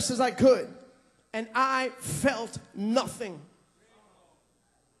as best as I could. And I felt nothing.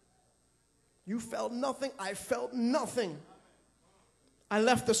 You felt nothing. I felt nothing. I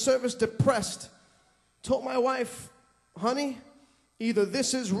left the service depressed. Told my wife, honey, either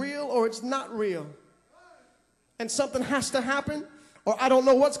this is real or it's not real. And something has to happen, or I don't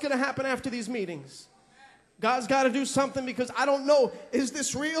know what's going to happen after these meetings. God's got to do something, because I don't know, is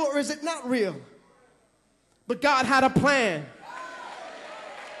this real or is it not real? But God had a plan.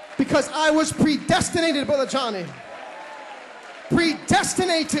 Because I was predestinated, Brother Johnny.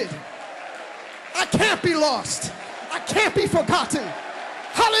 Predestinated. I can't be lost. I can't be forgotten.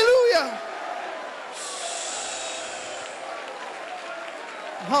 Hallelujah.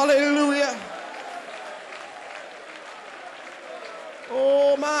 Hallelujah.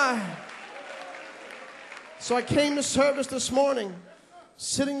 Oh my. So I came to service this morning,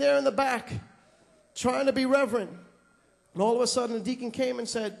 sitting there in the back, trying to be reverent. And all of a sudden, the deacon came and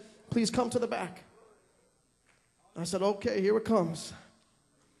said, please come to the back. I said, okay, here it comes.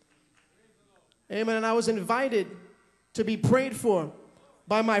 Amen. And I was invited to be prayed for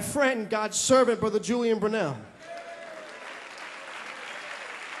by my friend, God's servant, Brother Julian Brunel.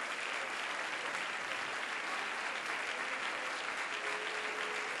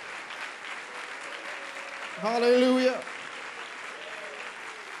 Hallelujah.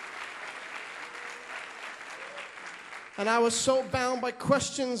 And I was so bound by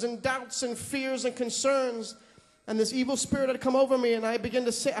questions and doubts and fears and concerns. And this evil spirit had come over me, and I began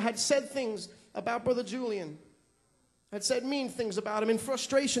to say, I had said things about Brother Julian. I had said mean things about him in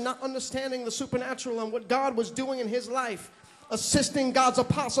frustration, not understanding the supernatural and what God was doing in his life, assisting God's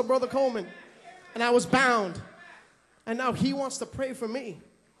apostle, Brother Coleman. And I was bound. And now he wants to pray for me.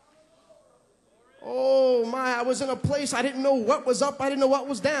 Oh my, I was in a place I didn't know what was up, I didn't know what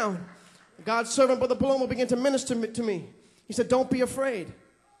was down. God's servant, Brother Palomo, began to minister to me. He said, don't be afraid.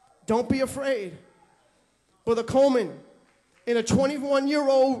 Don't be afraid. Brother Coleman, in a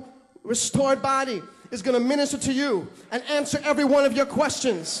 21-year-old restored body, is going to minister to you and answer every one of your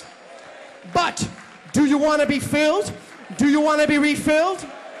questions. But do you want to be filled? Do you want to be refilled?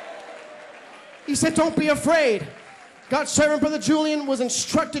 He said, don't be afraid. God's servant, Brother Julian, was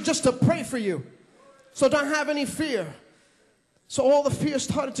instructed just to pray for you. So don't have any fear. So all the fear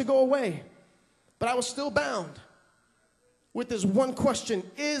started to go away. But I was still bound with this one question: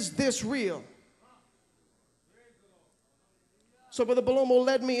 is this real? So Brother Palomo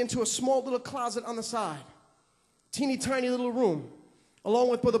led me into a small little closet on the side. Teeny tiny little room. Along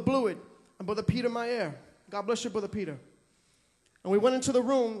with Brother Blewett and Brother Peter Mayer. God bless you, Brother Peter. And we went into the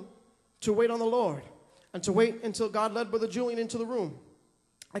room to wait on the Lord. And to wait until God led Brother Julian into the room.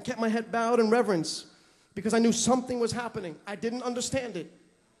 I kept my head bowed in reverence, because I knew something was happening. I didn't understand it.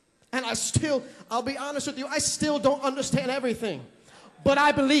 And I'll be honest with you, I still don't understand everything. But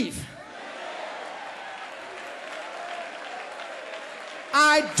I believe.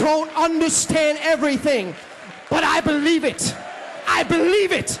 I don't understand everything, but I believe it. I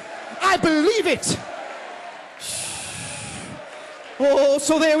believe it. I believe it. Oh,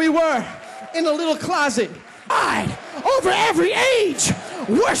 so there we were in a little closet, over every age,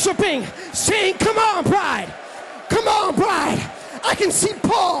 worshiping, saying, come on, bride. Come on, bride. I can see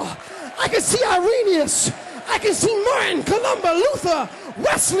Paul. I can see Irenaeus. I can see Martin, Columba, Luther,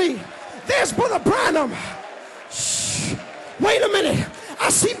 Wesley. There's Brother Branham. Shh. Wait a minute. I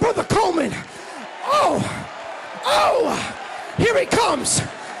see Brother Coleman. Oh, here he comes.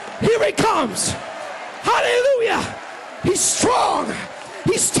 Here he comes. Hallelujah. He's strong.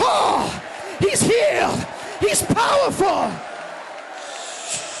 He's tall. He's healed. He's powerful.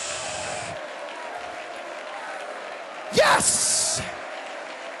 Yes.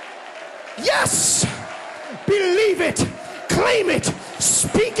 Yes. Believe it. Claim it.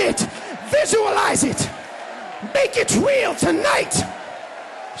 Speak it. Visualize it. Make it real tonight.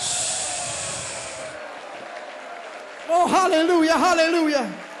 Oh, hallelujah,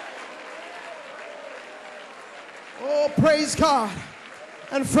 hallelujah. Oh, praise God.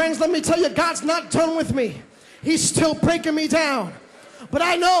 And friends, let me tell you, God's not done with me. He's still breaking me down. But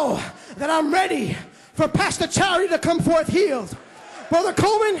I know that I'm ready for Pastor Charity to come forth healed. Brother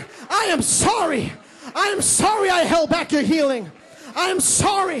Coleman, I am sorry. I am sorry I held back your healing. I am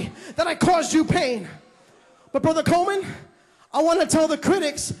sorry that I caused you pain. But Brother Coleman, I want to tell the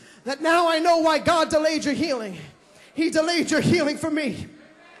critics that now I know why God delayed your healing. He delayed your healing for me.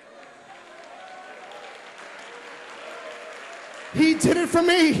 He did it for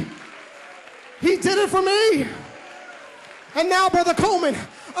me. He did it for me. And now, Brother Coleman,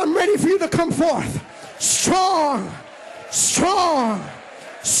 I'm ready for you to come forth. Strong, strong,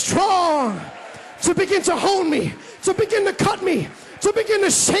 strong. To begin to hone me. To begin to cut me. To begin to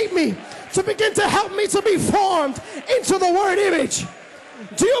shape me. To begin to help me to be formed into the word image.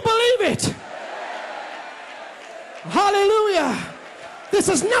 Do you believe it? Hallelujah. This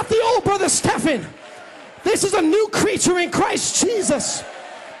is not the old brother Stephen. This is a new creature in Christ Jesus.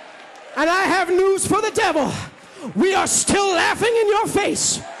 And I have news for the devil. We are still laughing in your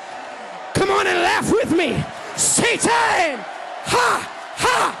face. Come on and laugh with me. Satan! Ha!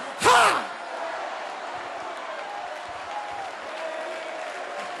 Ha! Ha!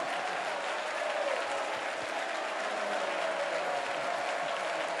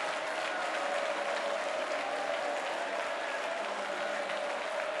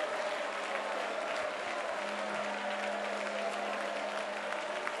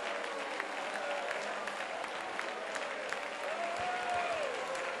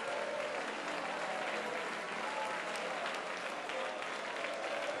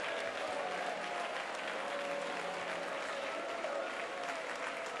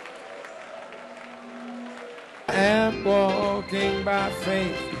 I am walking by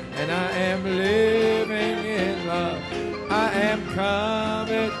faith, and I am living in love. I am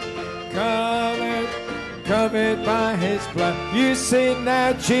covered by his blood. You see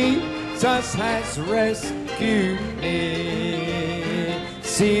now Jesus has rescued me.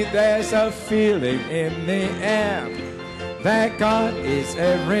 See, there's a feeling in the air that God is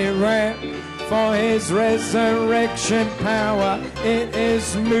everywhere. For his resurrection power, it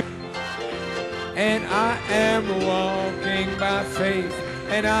is moving. And I am walking by faith,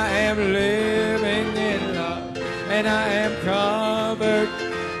 and I am living in love, and I am covered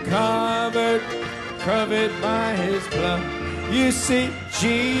by his blood. You see,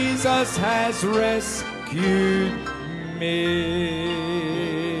 Jesus has rescued me.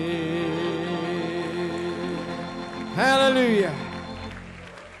 Hallelujah.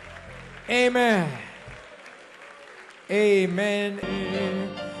 Amen. Amen.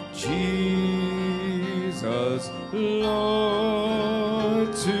 Jesus,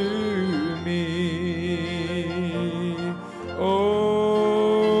 Lord, to me.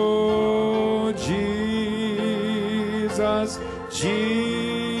 Oh, Jesus,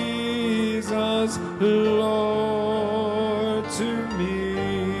 Jesus, Lord, to me.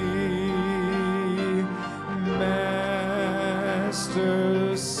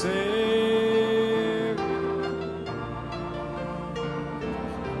 Master, Savior.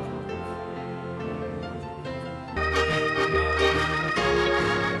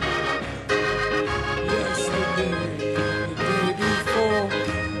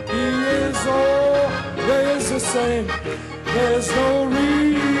 Same. There's no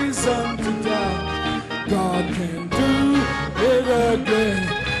reason to doubt. God can do it again.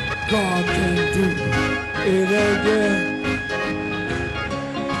 God can do it again.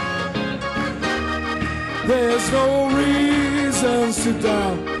 There's no reasons to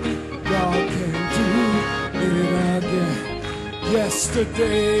doubt. God can do it again.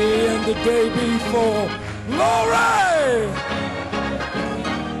 Yesterday and the day before. Glory!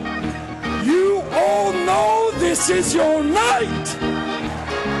 You all know this is your night.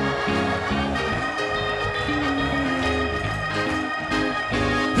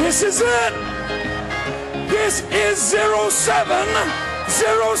 This is it. This is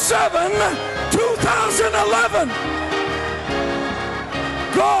 07/07/2011.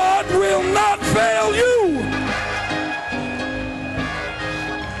 God will not fail you.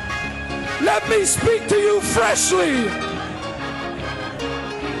 Let me speak to you freshly.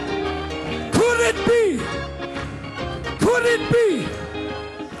 Could it be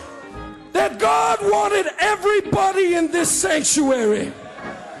that God wanted everybody in this sanctuary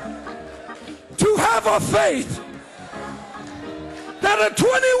to have a faith that a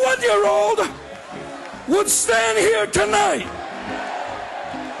 21-year-old would stand here tonight?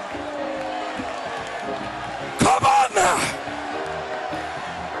 Come on now.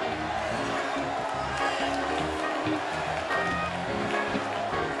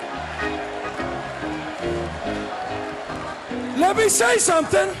 Let me say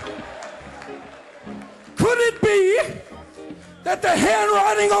something. Could it be that the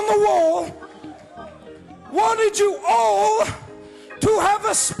handwriting on the wall wanted you all to have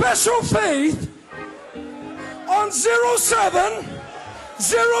a special faith on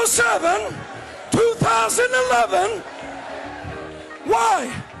 07/07/2011? Why?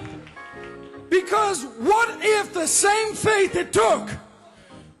 Because what if the same faith it took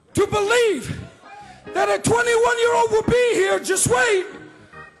to believe that a 21-year-old will be here, just wait,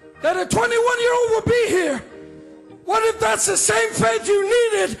 that a 21-year-old will be here, what if that's the same faith you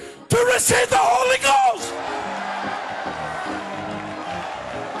needed to receive the Holy Ghost?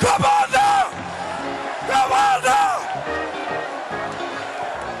 Come on now! Come on now!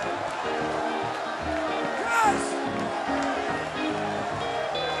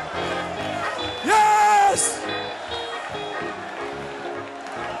 Yes! Yes!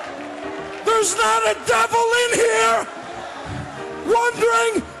 There's not a devil in here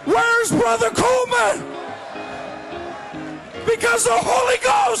wondering, where's Brother Coleman? Because the Holy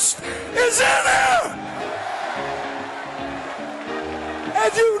Ghost is in here.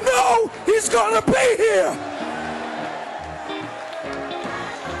 And you know he's going to be here.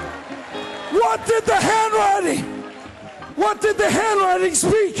 What did the handwriting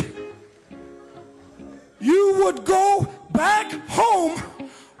speak? You would go back home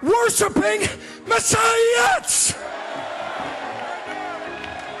worshiping Messiahs.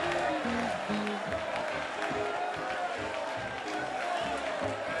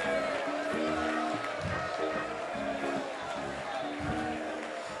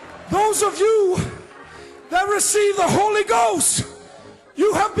 Those of you that receive the Holy Ghost,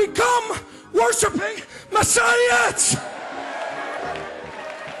 you have become worshiping Messiahs.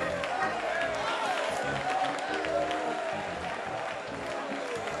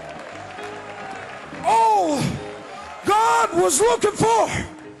 All God was looking for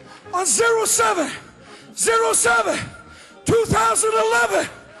on 07/07/2011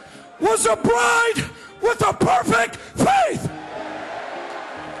 was a bride with a perfect faith.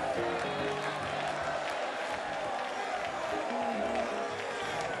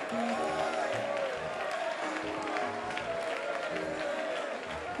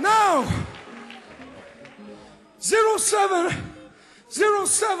 Now,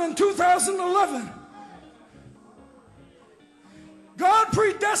 07/07/2011, God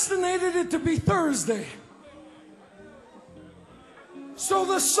predestinated it to be Thursday. So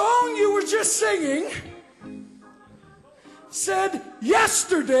the song you were just singing said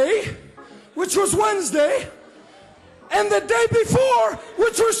yesterday, which was Wednesday, and the day before,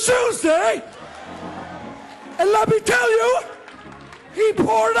 which was Tuesday. And let me tell you, he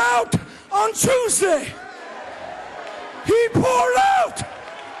poured out on Tuesday. He poured out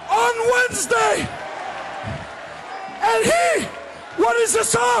on Wednesday. And what is the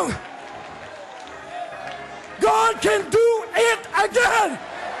song? God can do it again.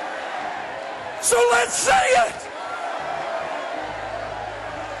 So let's sing it.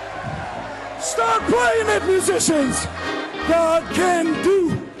 Start playing it, musicians. God can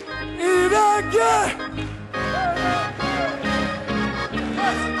do it again.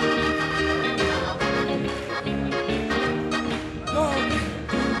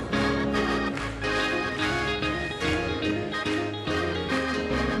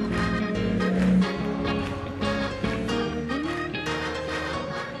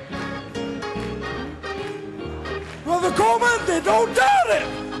 Brother Coleman, they don't doubt it.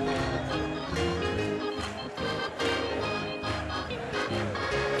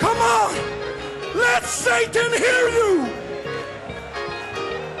 Come on, let Satan hear you.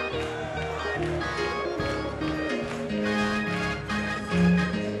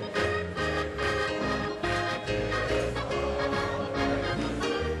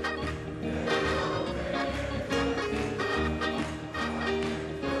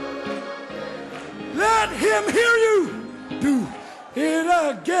 Let him hear you. Do it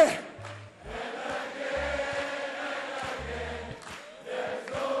again. There's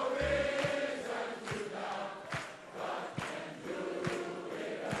no reason to doubt. God can do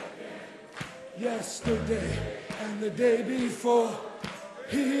it again. Yesterday and the day before,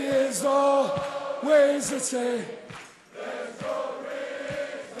 he is always the same. There's no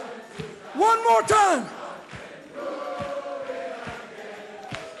reason to doubt. One more time.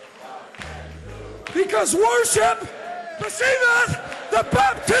 Because worship receiveth the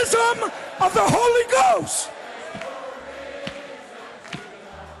baptism of the Holy Ghost.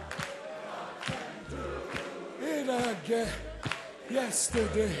 It again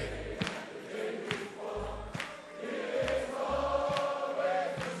yesterday.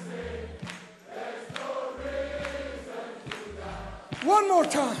 One more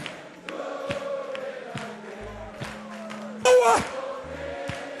time. Noah,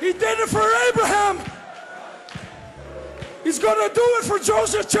 he did it for Abraham. He's going to do it for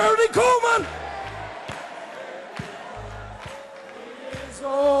Joseph Charity Coleman. He's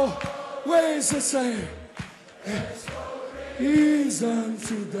always the same. He's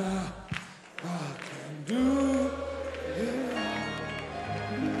unto thou. God can do it.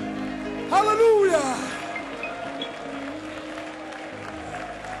 Hallelujah.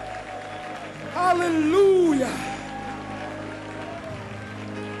 Hallelujah.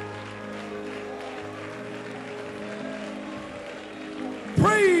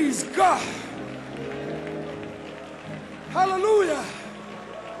 Praise God. Hallelujah.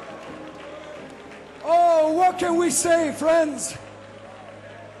 Oh, what can we say, friends?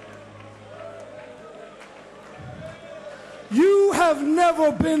 You have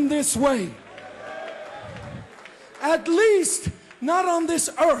never been this way. At least not on this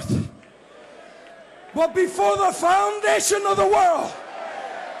earth. But before the foundation of the world,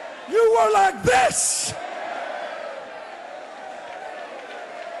 you were like this.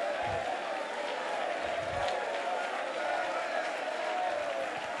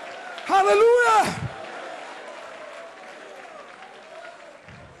 Hallelujah.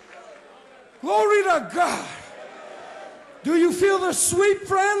 Glory to God. Do you feel the sweep,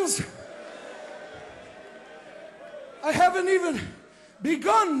 friends? I haven't even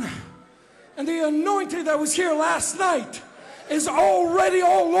begun. And the anointing that was here last night is already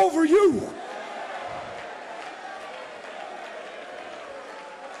all over you.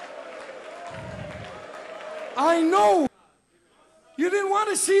 I know you didn't want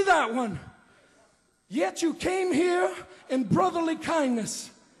to see that one. Yet you came here in brotherly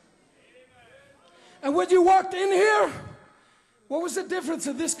kindness. And when you walked in here, what was the difference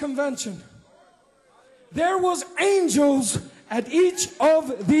of this convention? There was angels at each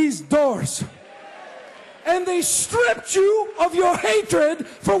of these doors. And they stripped you of your hatred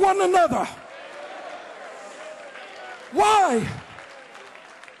for one another. Why?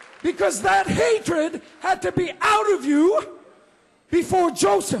 Because that hatred had to be out of you before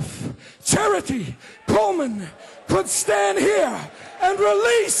Joseph, Charity, Coleman could stand here and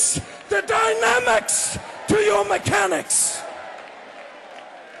release the dynamics to your mechanics.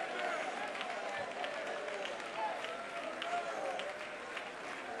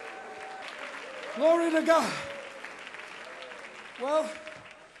 Glory to God. Well,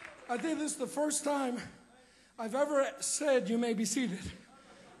 I think this is the first time I've ever said you may be seated.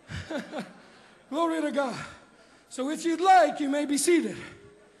 Glory to God. So if you'd like, you may be seated.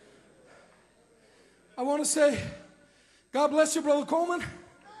 I want to say, God bless you, Brother Coleman.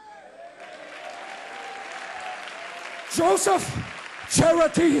 Joseph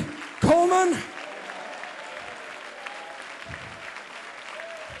Charity Coleman.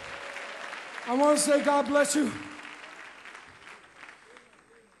 I want to say, God bless you.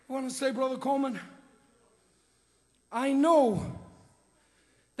 I want to say, Brother Coleman, I know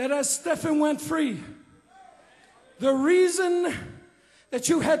that as Stephen went free, the reason that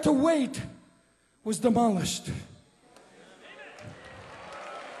you had to wait was demolished.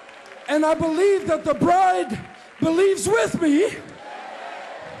 And I believe that the bride believes with me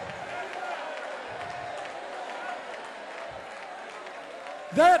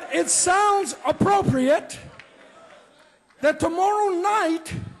that it sounds appropriate that tomorrow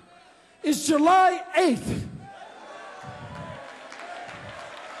night is July 8th.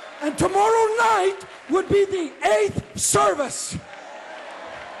 And tomorrow night would be the 8th service.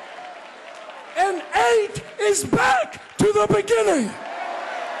 And 8 is back to the beginning.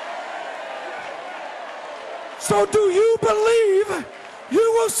 So do you believe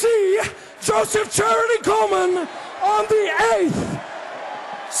you will see Joseph Charity Coleman on the 8th?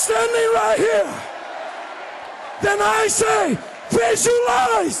 Standing right here. Then I say,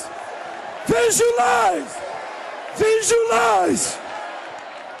 visualize, visualize, visualize.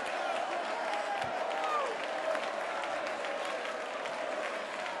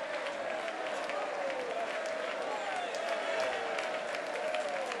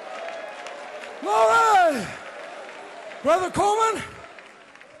 All right, Brother Coleman,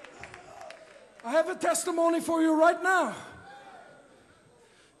 I have a testimony for you right now.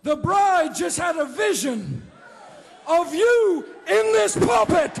 The bride just had a vision of you in this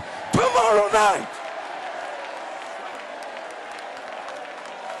pulpit tomorrow night.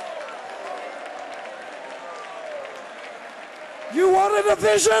 You wanted a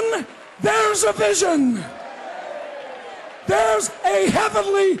vision? There's a vision. There's a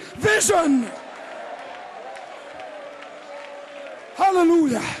heavenly vision.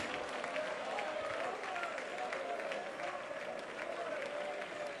 Hallelujah.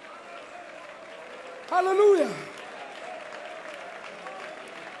 Hallelujah.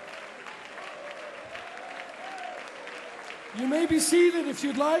 You may be seated if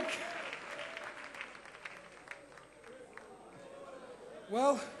you'd like.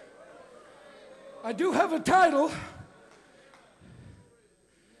 Well, I do have a title.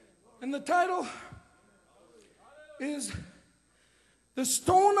 And the title is The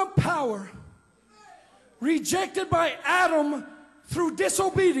Stone of Power, rejected by Adam through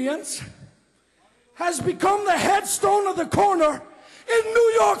disobedience, has become the headstone of the corner in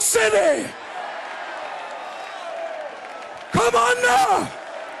New York City. Come on now.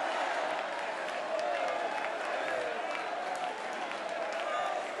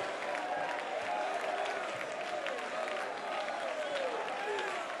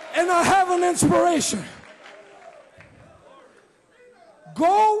 And I have an inspiration.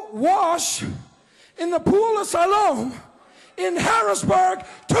 Go wash in the pool of Siloam in Harrisburg,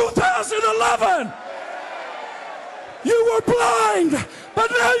 2011. You were blind, but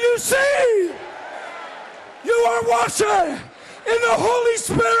now you see. You are washed in the Holy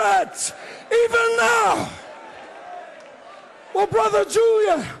Spirit, even now. Well, Brother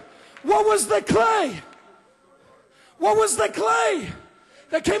Julian, what was the clay? What was the clay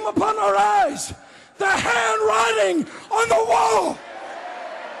that came upon our eyes? The handwriting on the wall.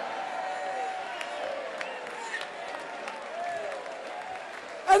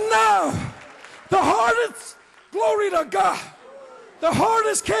 And now, the hardest, glory to God, the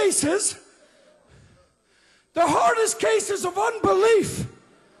hardest cases of unbelief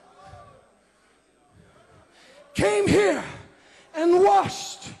came here and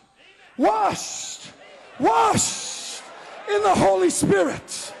washed in the Holy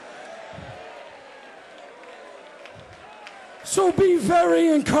Spirit. So be very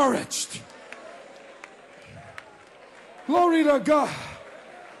encouraged. Glory to God.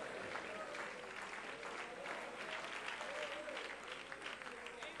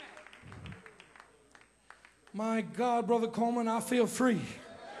 My God, Brother Coleman, I feel free.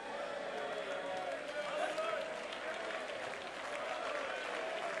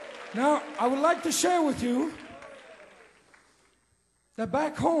 Now, I would like to share with you that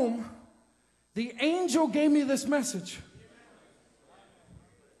back home, the angel gave me this message.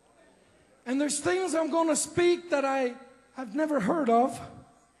 And there's things I'm going to speak that I have never heard of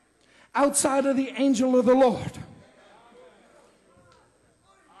outside of the angel of the Lord.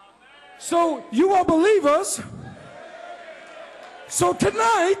 So you are believers. So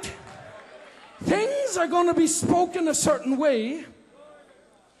tonight, things are going to be spoken a certain way,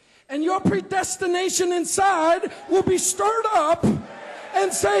 and your predestination inside will be stirred up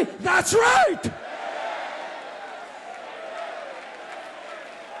and say, that's right.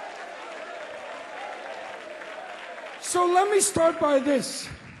 So let me start by this.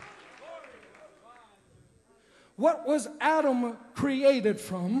 What was Adam created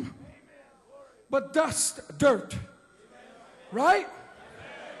from? But dust, dirt. Right?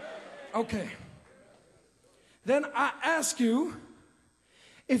 Okay. Then I ask you,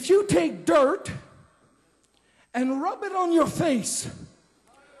 if you take dirt and rub it on your face,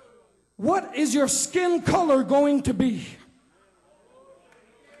 what is your skin color going to be?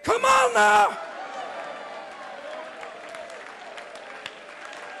 Come on now.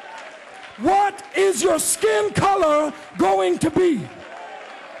 What is your skin color going to be?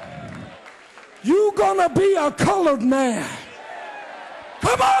 You're gonna be a colored man.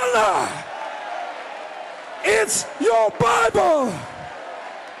 Come on now. It's your Bible.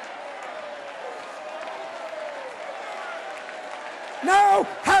 Now,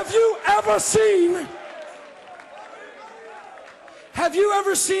 have you ever seen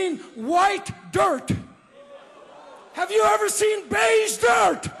white dirt? Have you ever seen beige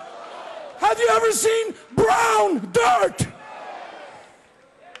dirt? Have you ever seen brown dirt?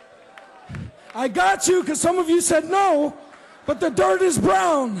 I got you because some of you said no, but the dirt is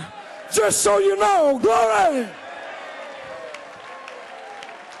brown. Just so you know, glory.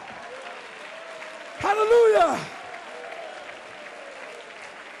 Hallelujah.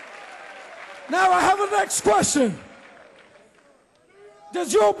 Now I have a next question.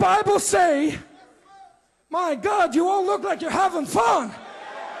 Does your Bible say, my God, you all look like you're having fun?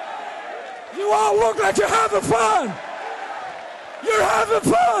 You all look like you're having fun. You're having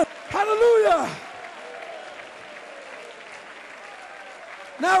fun. Hallelujah.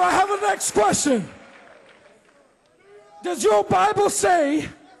 Now I have a next question. Does your Bible say,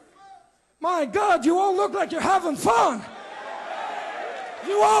 my God, you all look like you're having fun?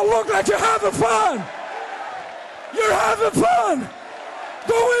 You all look like you're having fun. You're having fun.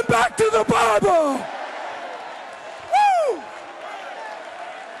 Going back to the Bible. Woo!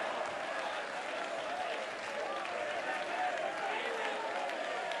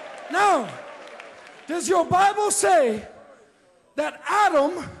 Now, does your Bible say that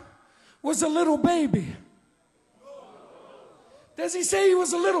Adam was a little baby? Does he say he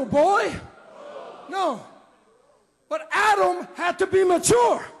was a little boy? No. But Adam had to be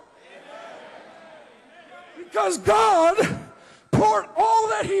mature. Because God poured all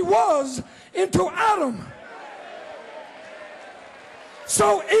that he was into Adam.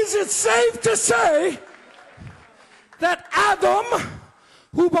 So is it safe to say that Adam,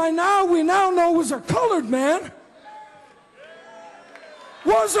 who by now we now know was a colored man,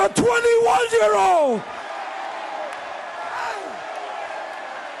 was a 21-year-old?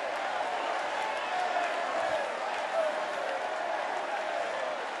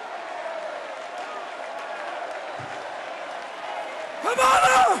 Come on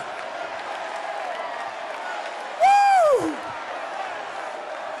now.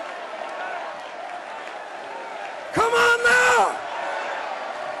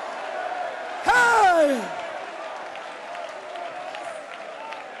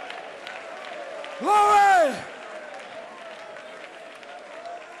 Glory!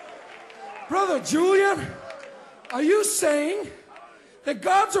 Brother Julian, are you saying that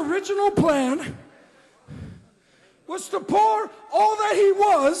God's original plan was to pour all that he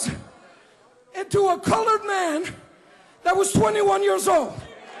was into a colored man that was 21 years old?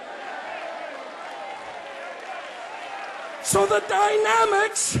 So the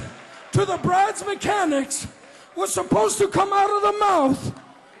dynamics to the bride's mechanics was supposed to come out of the mouth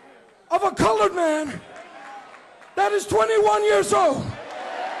of a colored man that is 21 years old.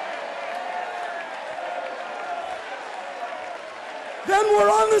 Then we're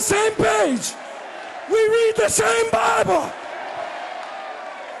on the same page. We read the same Bible.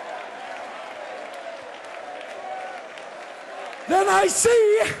 Then I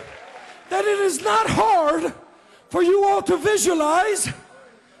see that it is not hard for you all to visualize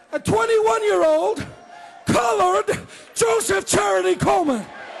a 21-year-old colored Joseph Charity Coleman.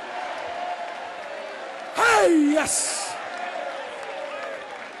 Hey, yes.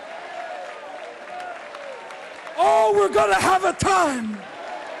 Oh, we're going to have a time.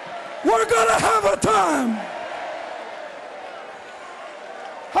 We're going to have a time.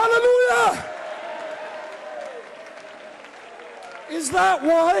 Hallelujah. Is that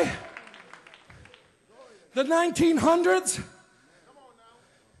why the 1900s,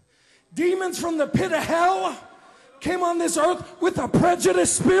 demons from the pit of hell came on this earth with a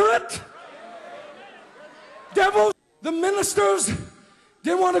prejudiced spirit? Devils, the ministers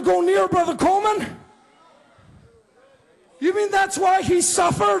didn't want to go near Brother Coleman? You mean that's why he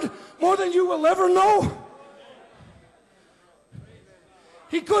suffered more than you will ever know?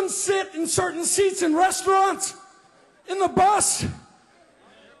 He couldn't sit in certain seats in restaurants, in the bus.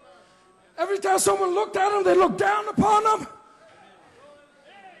 Every time someone looked at him, they looked down upon him.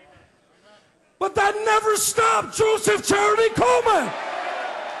 But that never stopped Joseph Charity Coleman.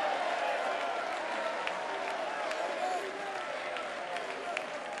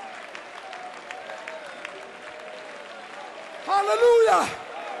 Hallelujah.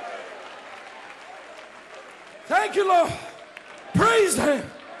 Thank you, Lord. Praise him.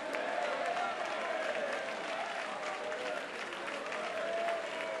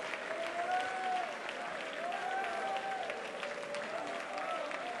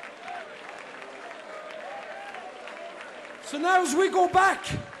 So now as we go back,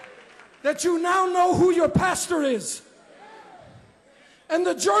 that you now know who your pastor is and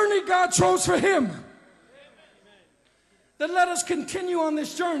the journey God chose for him, then let us continue on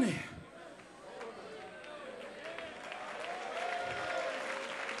this journey.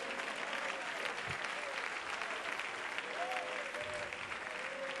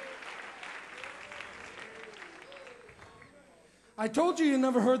 I told you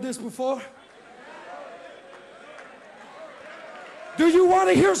never heard this before. Do you want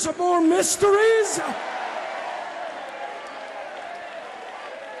to hear some more mysteries?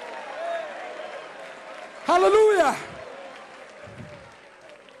 Hallelujah.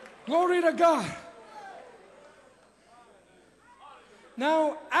 Glory to God.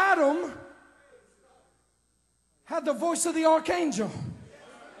 Now, Adam had the voice of the archangel.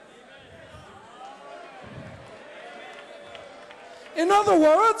 In other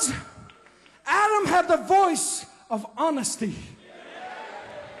words, Adam had the voice of honesty.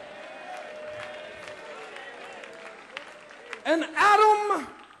 And Adam,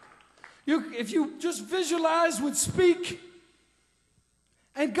 if you just visualize, would speak,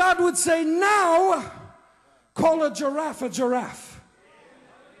 and God would say, now call a giraffe a giraffe.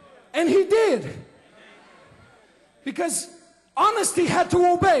 And he did. Because honesty had to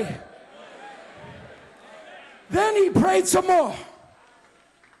obey. Then he prayed some more.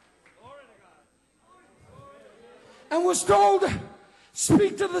 And was told,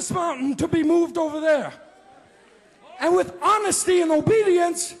 speak to this mountain to be moved over there. And with honesty and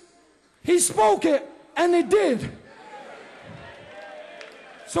obedience, he spoke it, and it did.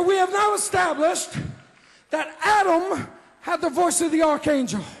 So we have now established that Adam had the voice of the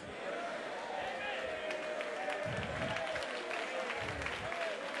archangel.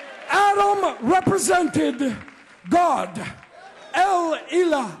 Adam represented God, El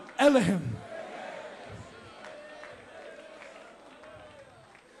Ilah Elohim.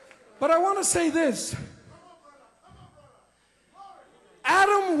 But I want to say this.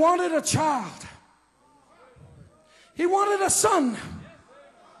 Adam wanted a child. He wanted a son.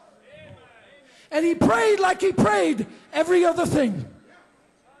 And he prayed like he prayed every other thing.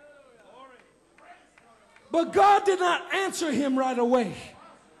 But God did not answer him right away.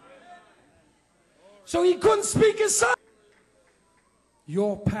 So he couldn't speak his son.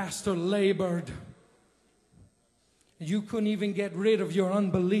 Your pastor labored. You couldn't even get rid of your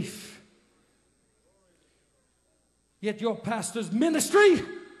unbelief. Yet your pastor's ministry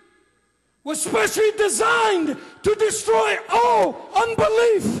was specially designed to destroy all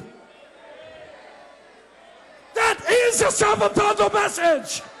unbelief. That is a sabotage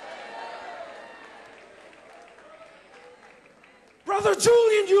message. Brother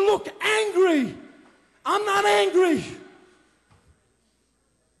Julian, you look angry. I'm not angry.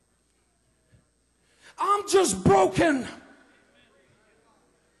 I'm just broken.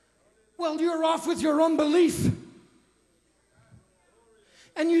 Well, you're off with your unbelief.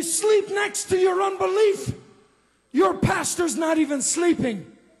 And you sleep next to your unbelief. Your pastor's not even sleeping.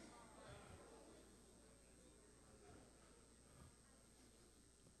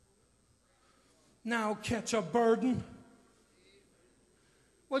 Now catch a burden.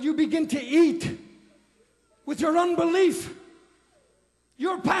 Well, you begin to eat with your unbelief.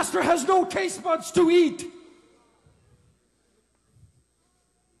 Your pastor has no taste buds to eat.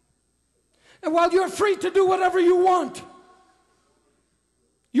 And while you're free to do whatever you want,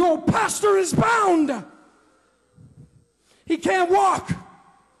 your pastor is bound. He can't walk.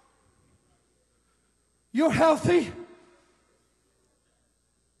 You're healthy.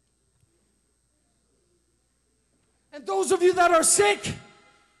 And those of you that are sick,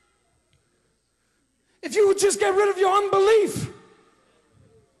 if you would just get rid of your unbelief,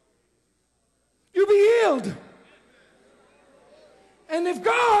 you'll be healed. And if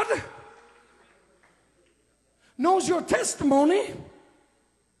God knows your testimony,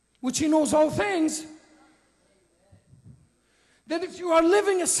 which He knows all things, then if you are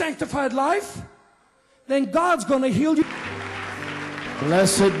living a sanctified life, then God's going to heal you.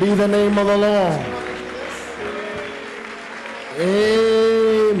 Blessed be the name of the Lord.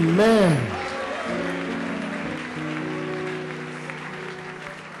 Amen.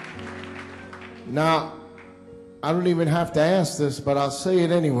 Now, I don't even have to ask this, but I'll say it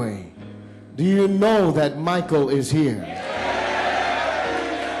anyway. Do you know that Michael is here?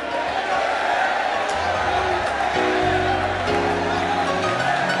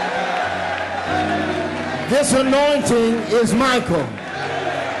 This anointing is Michael,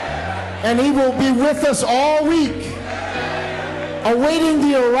 and he will be with us all week, awaiting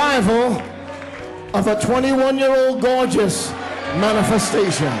the arrival of a 21-year-old gorgeous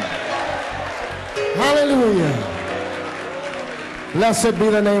manifestation. Hallelujah. Blessed be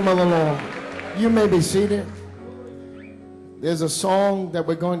the name of the Lord. You may be seated. There's a song that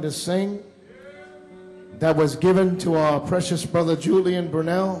we're going to sing that was given to our precious brother Julian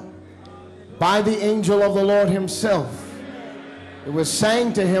Brunel by the angel of the Lord himself. It was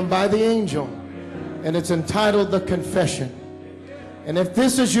sang to him by the angel, and it's entitled The Confession. And if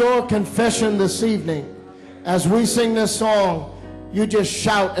this is your confession this evening, as we sing this song, you just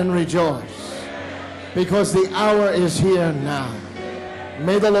shout and rejoice, because the hour is here now.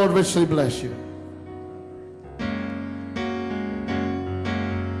 May the Lord richly bless you.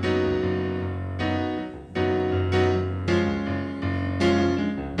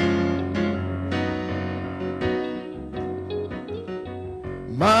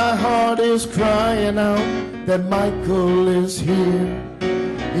 My heart is crying out that Michael is here.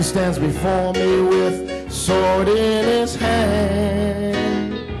 He stands before me with sword in his hand.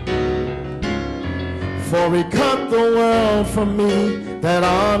 For he cut the world from me, that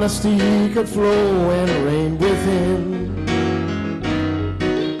honesty could flow and reign within.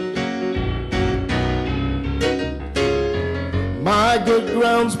 My good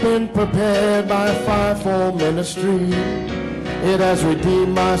ground's been prepared by fivefold ministry. It has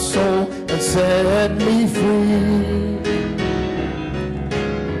redeemed my soul and set me free.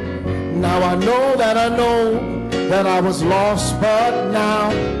 Now I know that I was lost, but now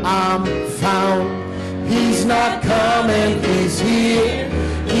I'm found. He's not coming, he's here.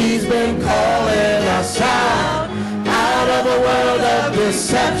 He's been calling us out of a world of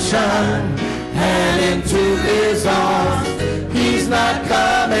deception and into his arms. He's not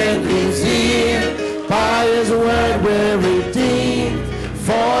coming, he's here. By his word we're redeemed.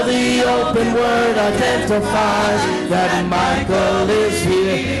 For the open word identifies that Michael is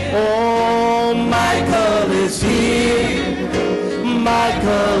here. Oh, Michael is here.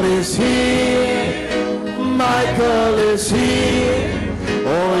 Michael is here. Michael is here.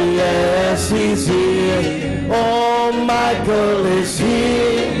 Oh, yes, he's here. Oh, Michael is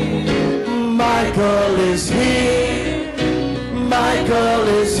here. Michael is here. Michael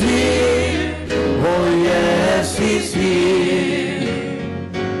is here. Oh, yes, he's here.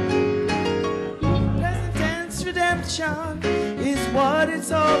 Present tense redemption is what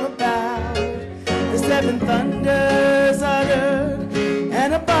it's all about. The seven thunders uttered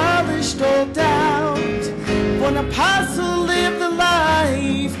and abolished all doubt. For an apostle lived the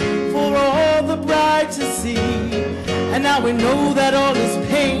life for all the bride to see. we know that all his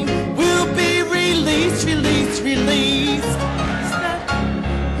pain will be released, released, released.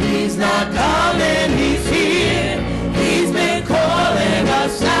 He's not coming, he's here. He's been calling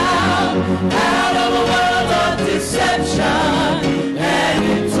us out of a world of deception and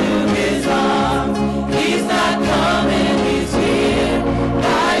into his arms. He's not coming, he's here.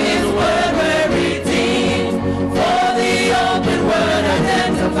 By his word we're redeemed. For the open word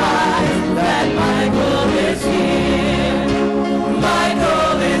identifies that Michael is here.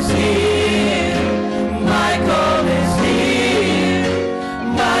 Michael is here. Michael is here.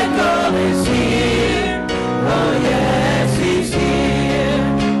 Michael is here. Oh yes, he's here.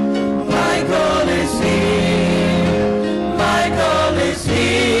 Michael is here. Michael is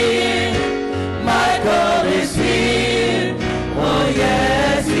here. Michael is here. Oh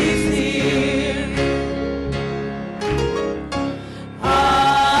yes, he's here.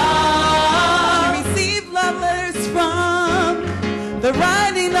 She received love letters from the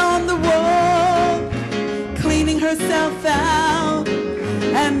writing on the wall, cleaning herself out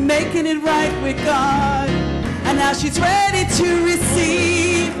and making it right with God. And now she's ready to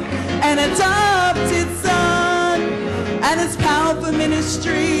receive an adopted son and his powerful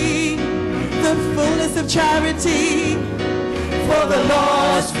ministry, the fullness of charity. For the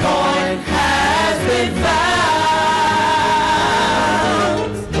lost coin has been found.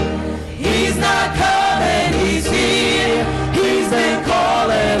 He's not coming, he's here. He's been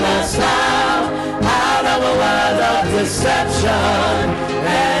calling us out of a world of deception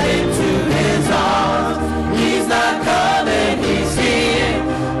and into his arms. He's not coming, he's here.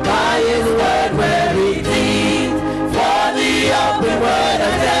 By his word we're redeemed. For the open word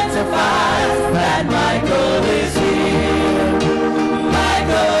identifies that Michael is here.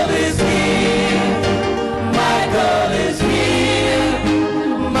 Michael is here. Michael is here.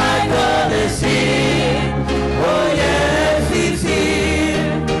 Michael is here. Oh yes, he's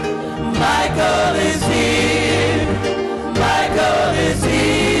here. Michael is here. Michael is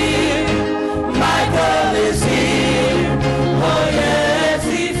here. Michael is here. Oh yes,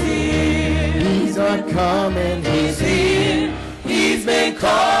 he's here. He's not coming, he's here. He's been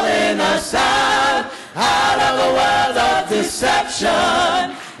calling us out of a world of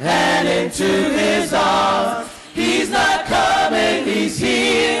deception and into his arms. He's not coming, he's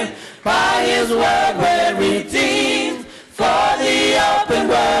here. By his word we're redeemed. For the open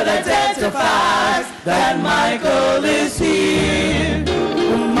word identifies that Michael is here.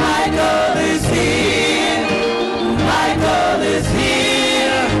 Michael is here. Michael is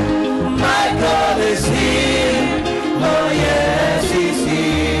here. Michael is here. Oh yes, he's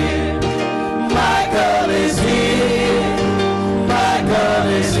here. Michael is here. Michael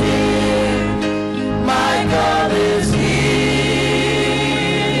is here. Michael is here.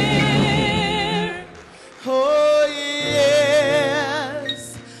 Oh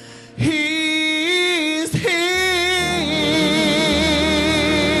yes, he's here.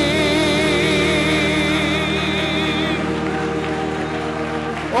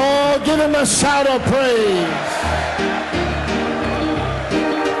 Oh, give him a shout of praise.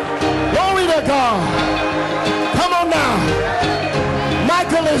 Glory to God. Come on now.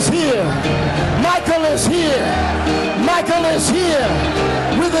 Michael is here. Michael is here. Michael is here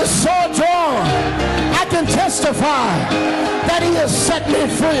with his sword drawn. I can testify that he has set me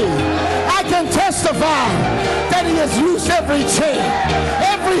free. I can testify that he has loosed every chain,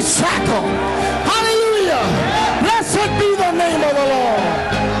 every shackle. Hallelujah. Blessed be the name of the Lord.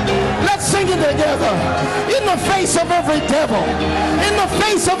 Let's sing it together. In the face of every devil, in the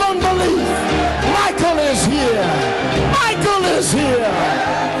face of unbelief, Michael is here. Michael is here.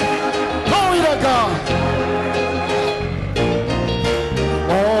 Glory to God.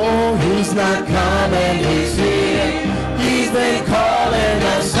 Oh, he's not coming, he's here. He's been calling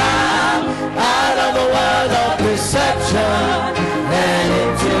us out of the world of deception and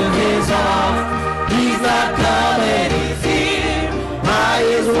into his arms. He's not coming, he's here. By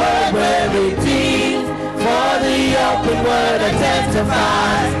his word we're redeemed. For the open word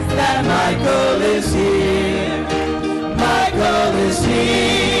identifies that Michael is here. Michael is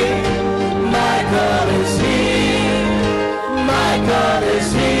here. Michael is here. Michael is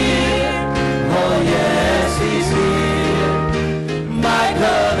here.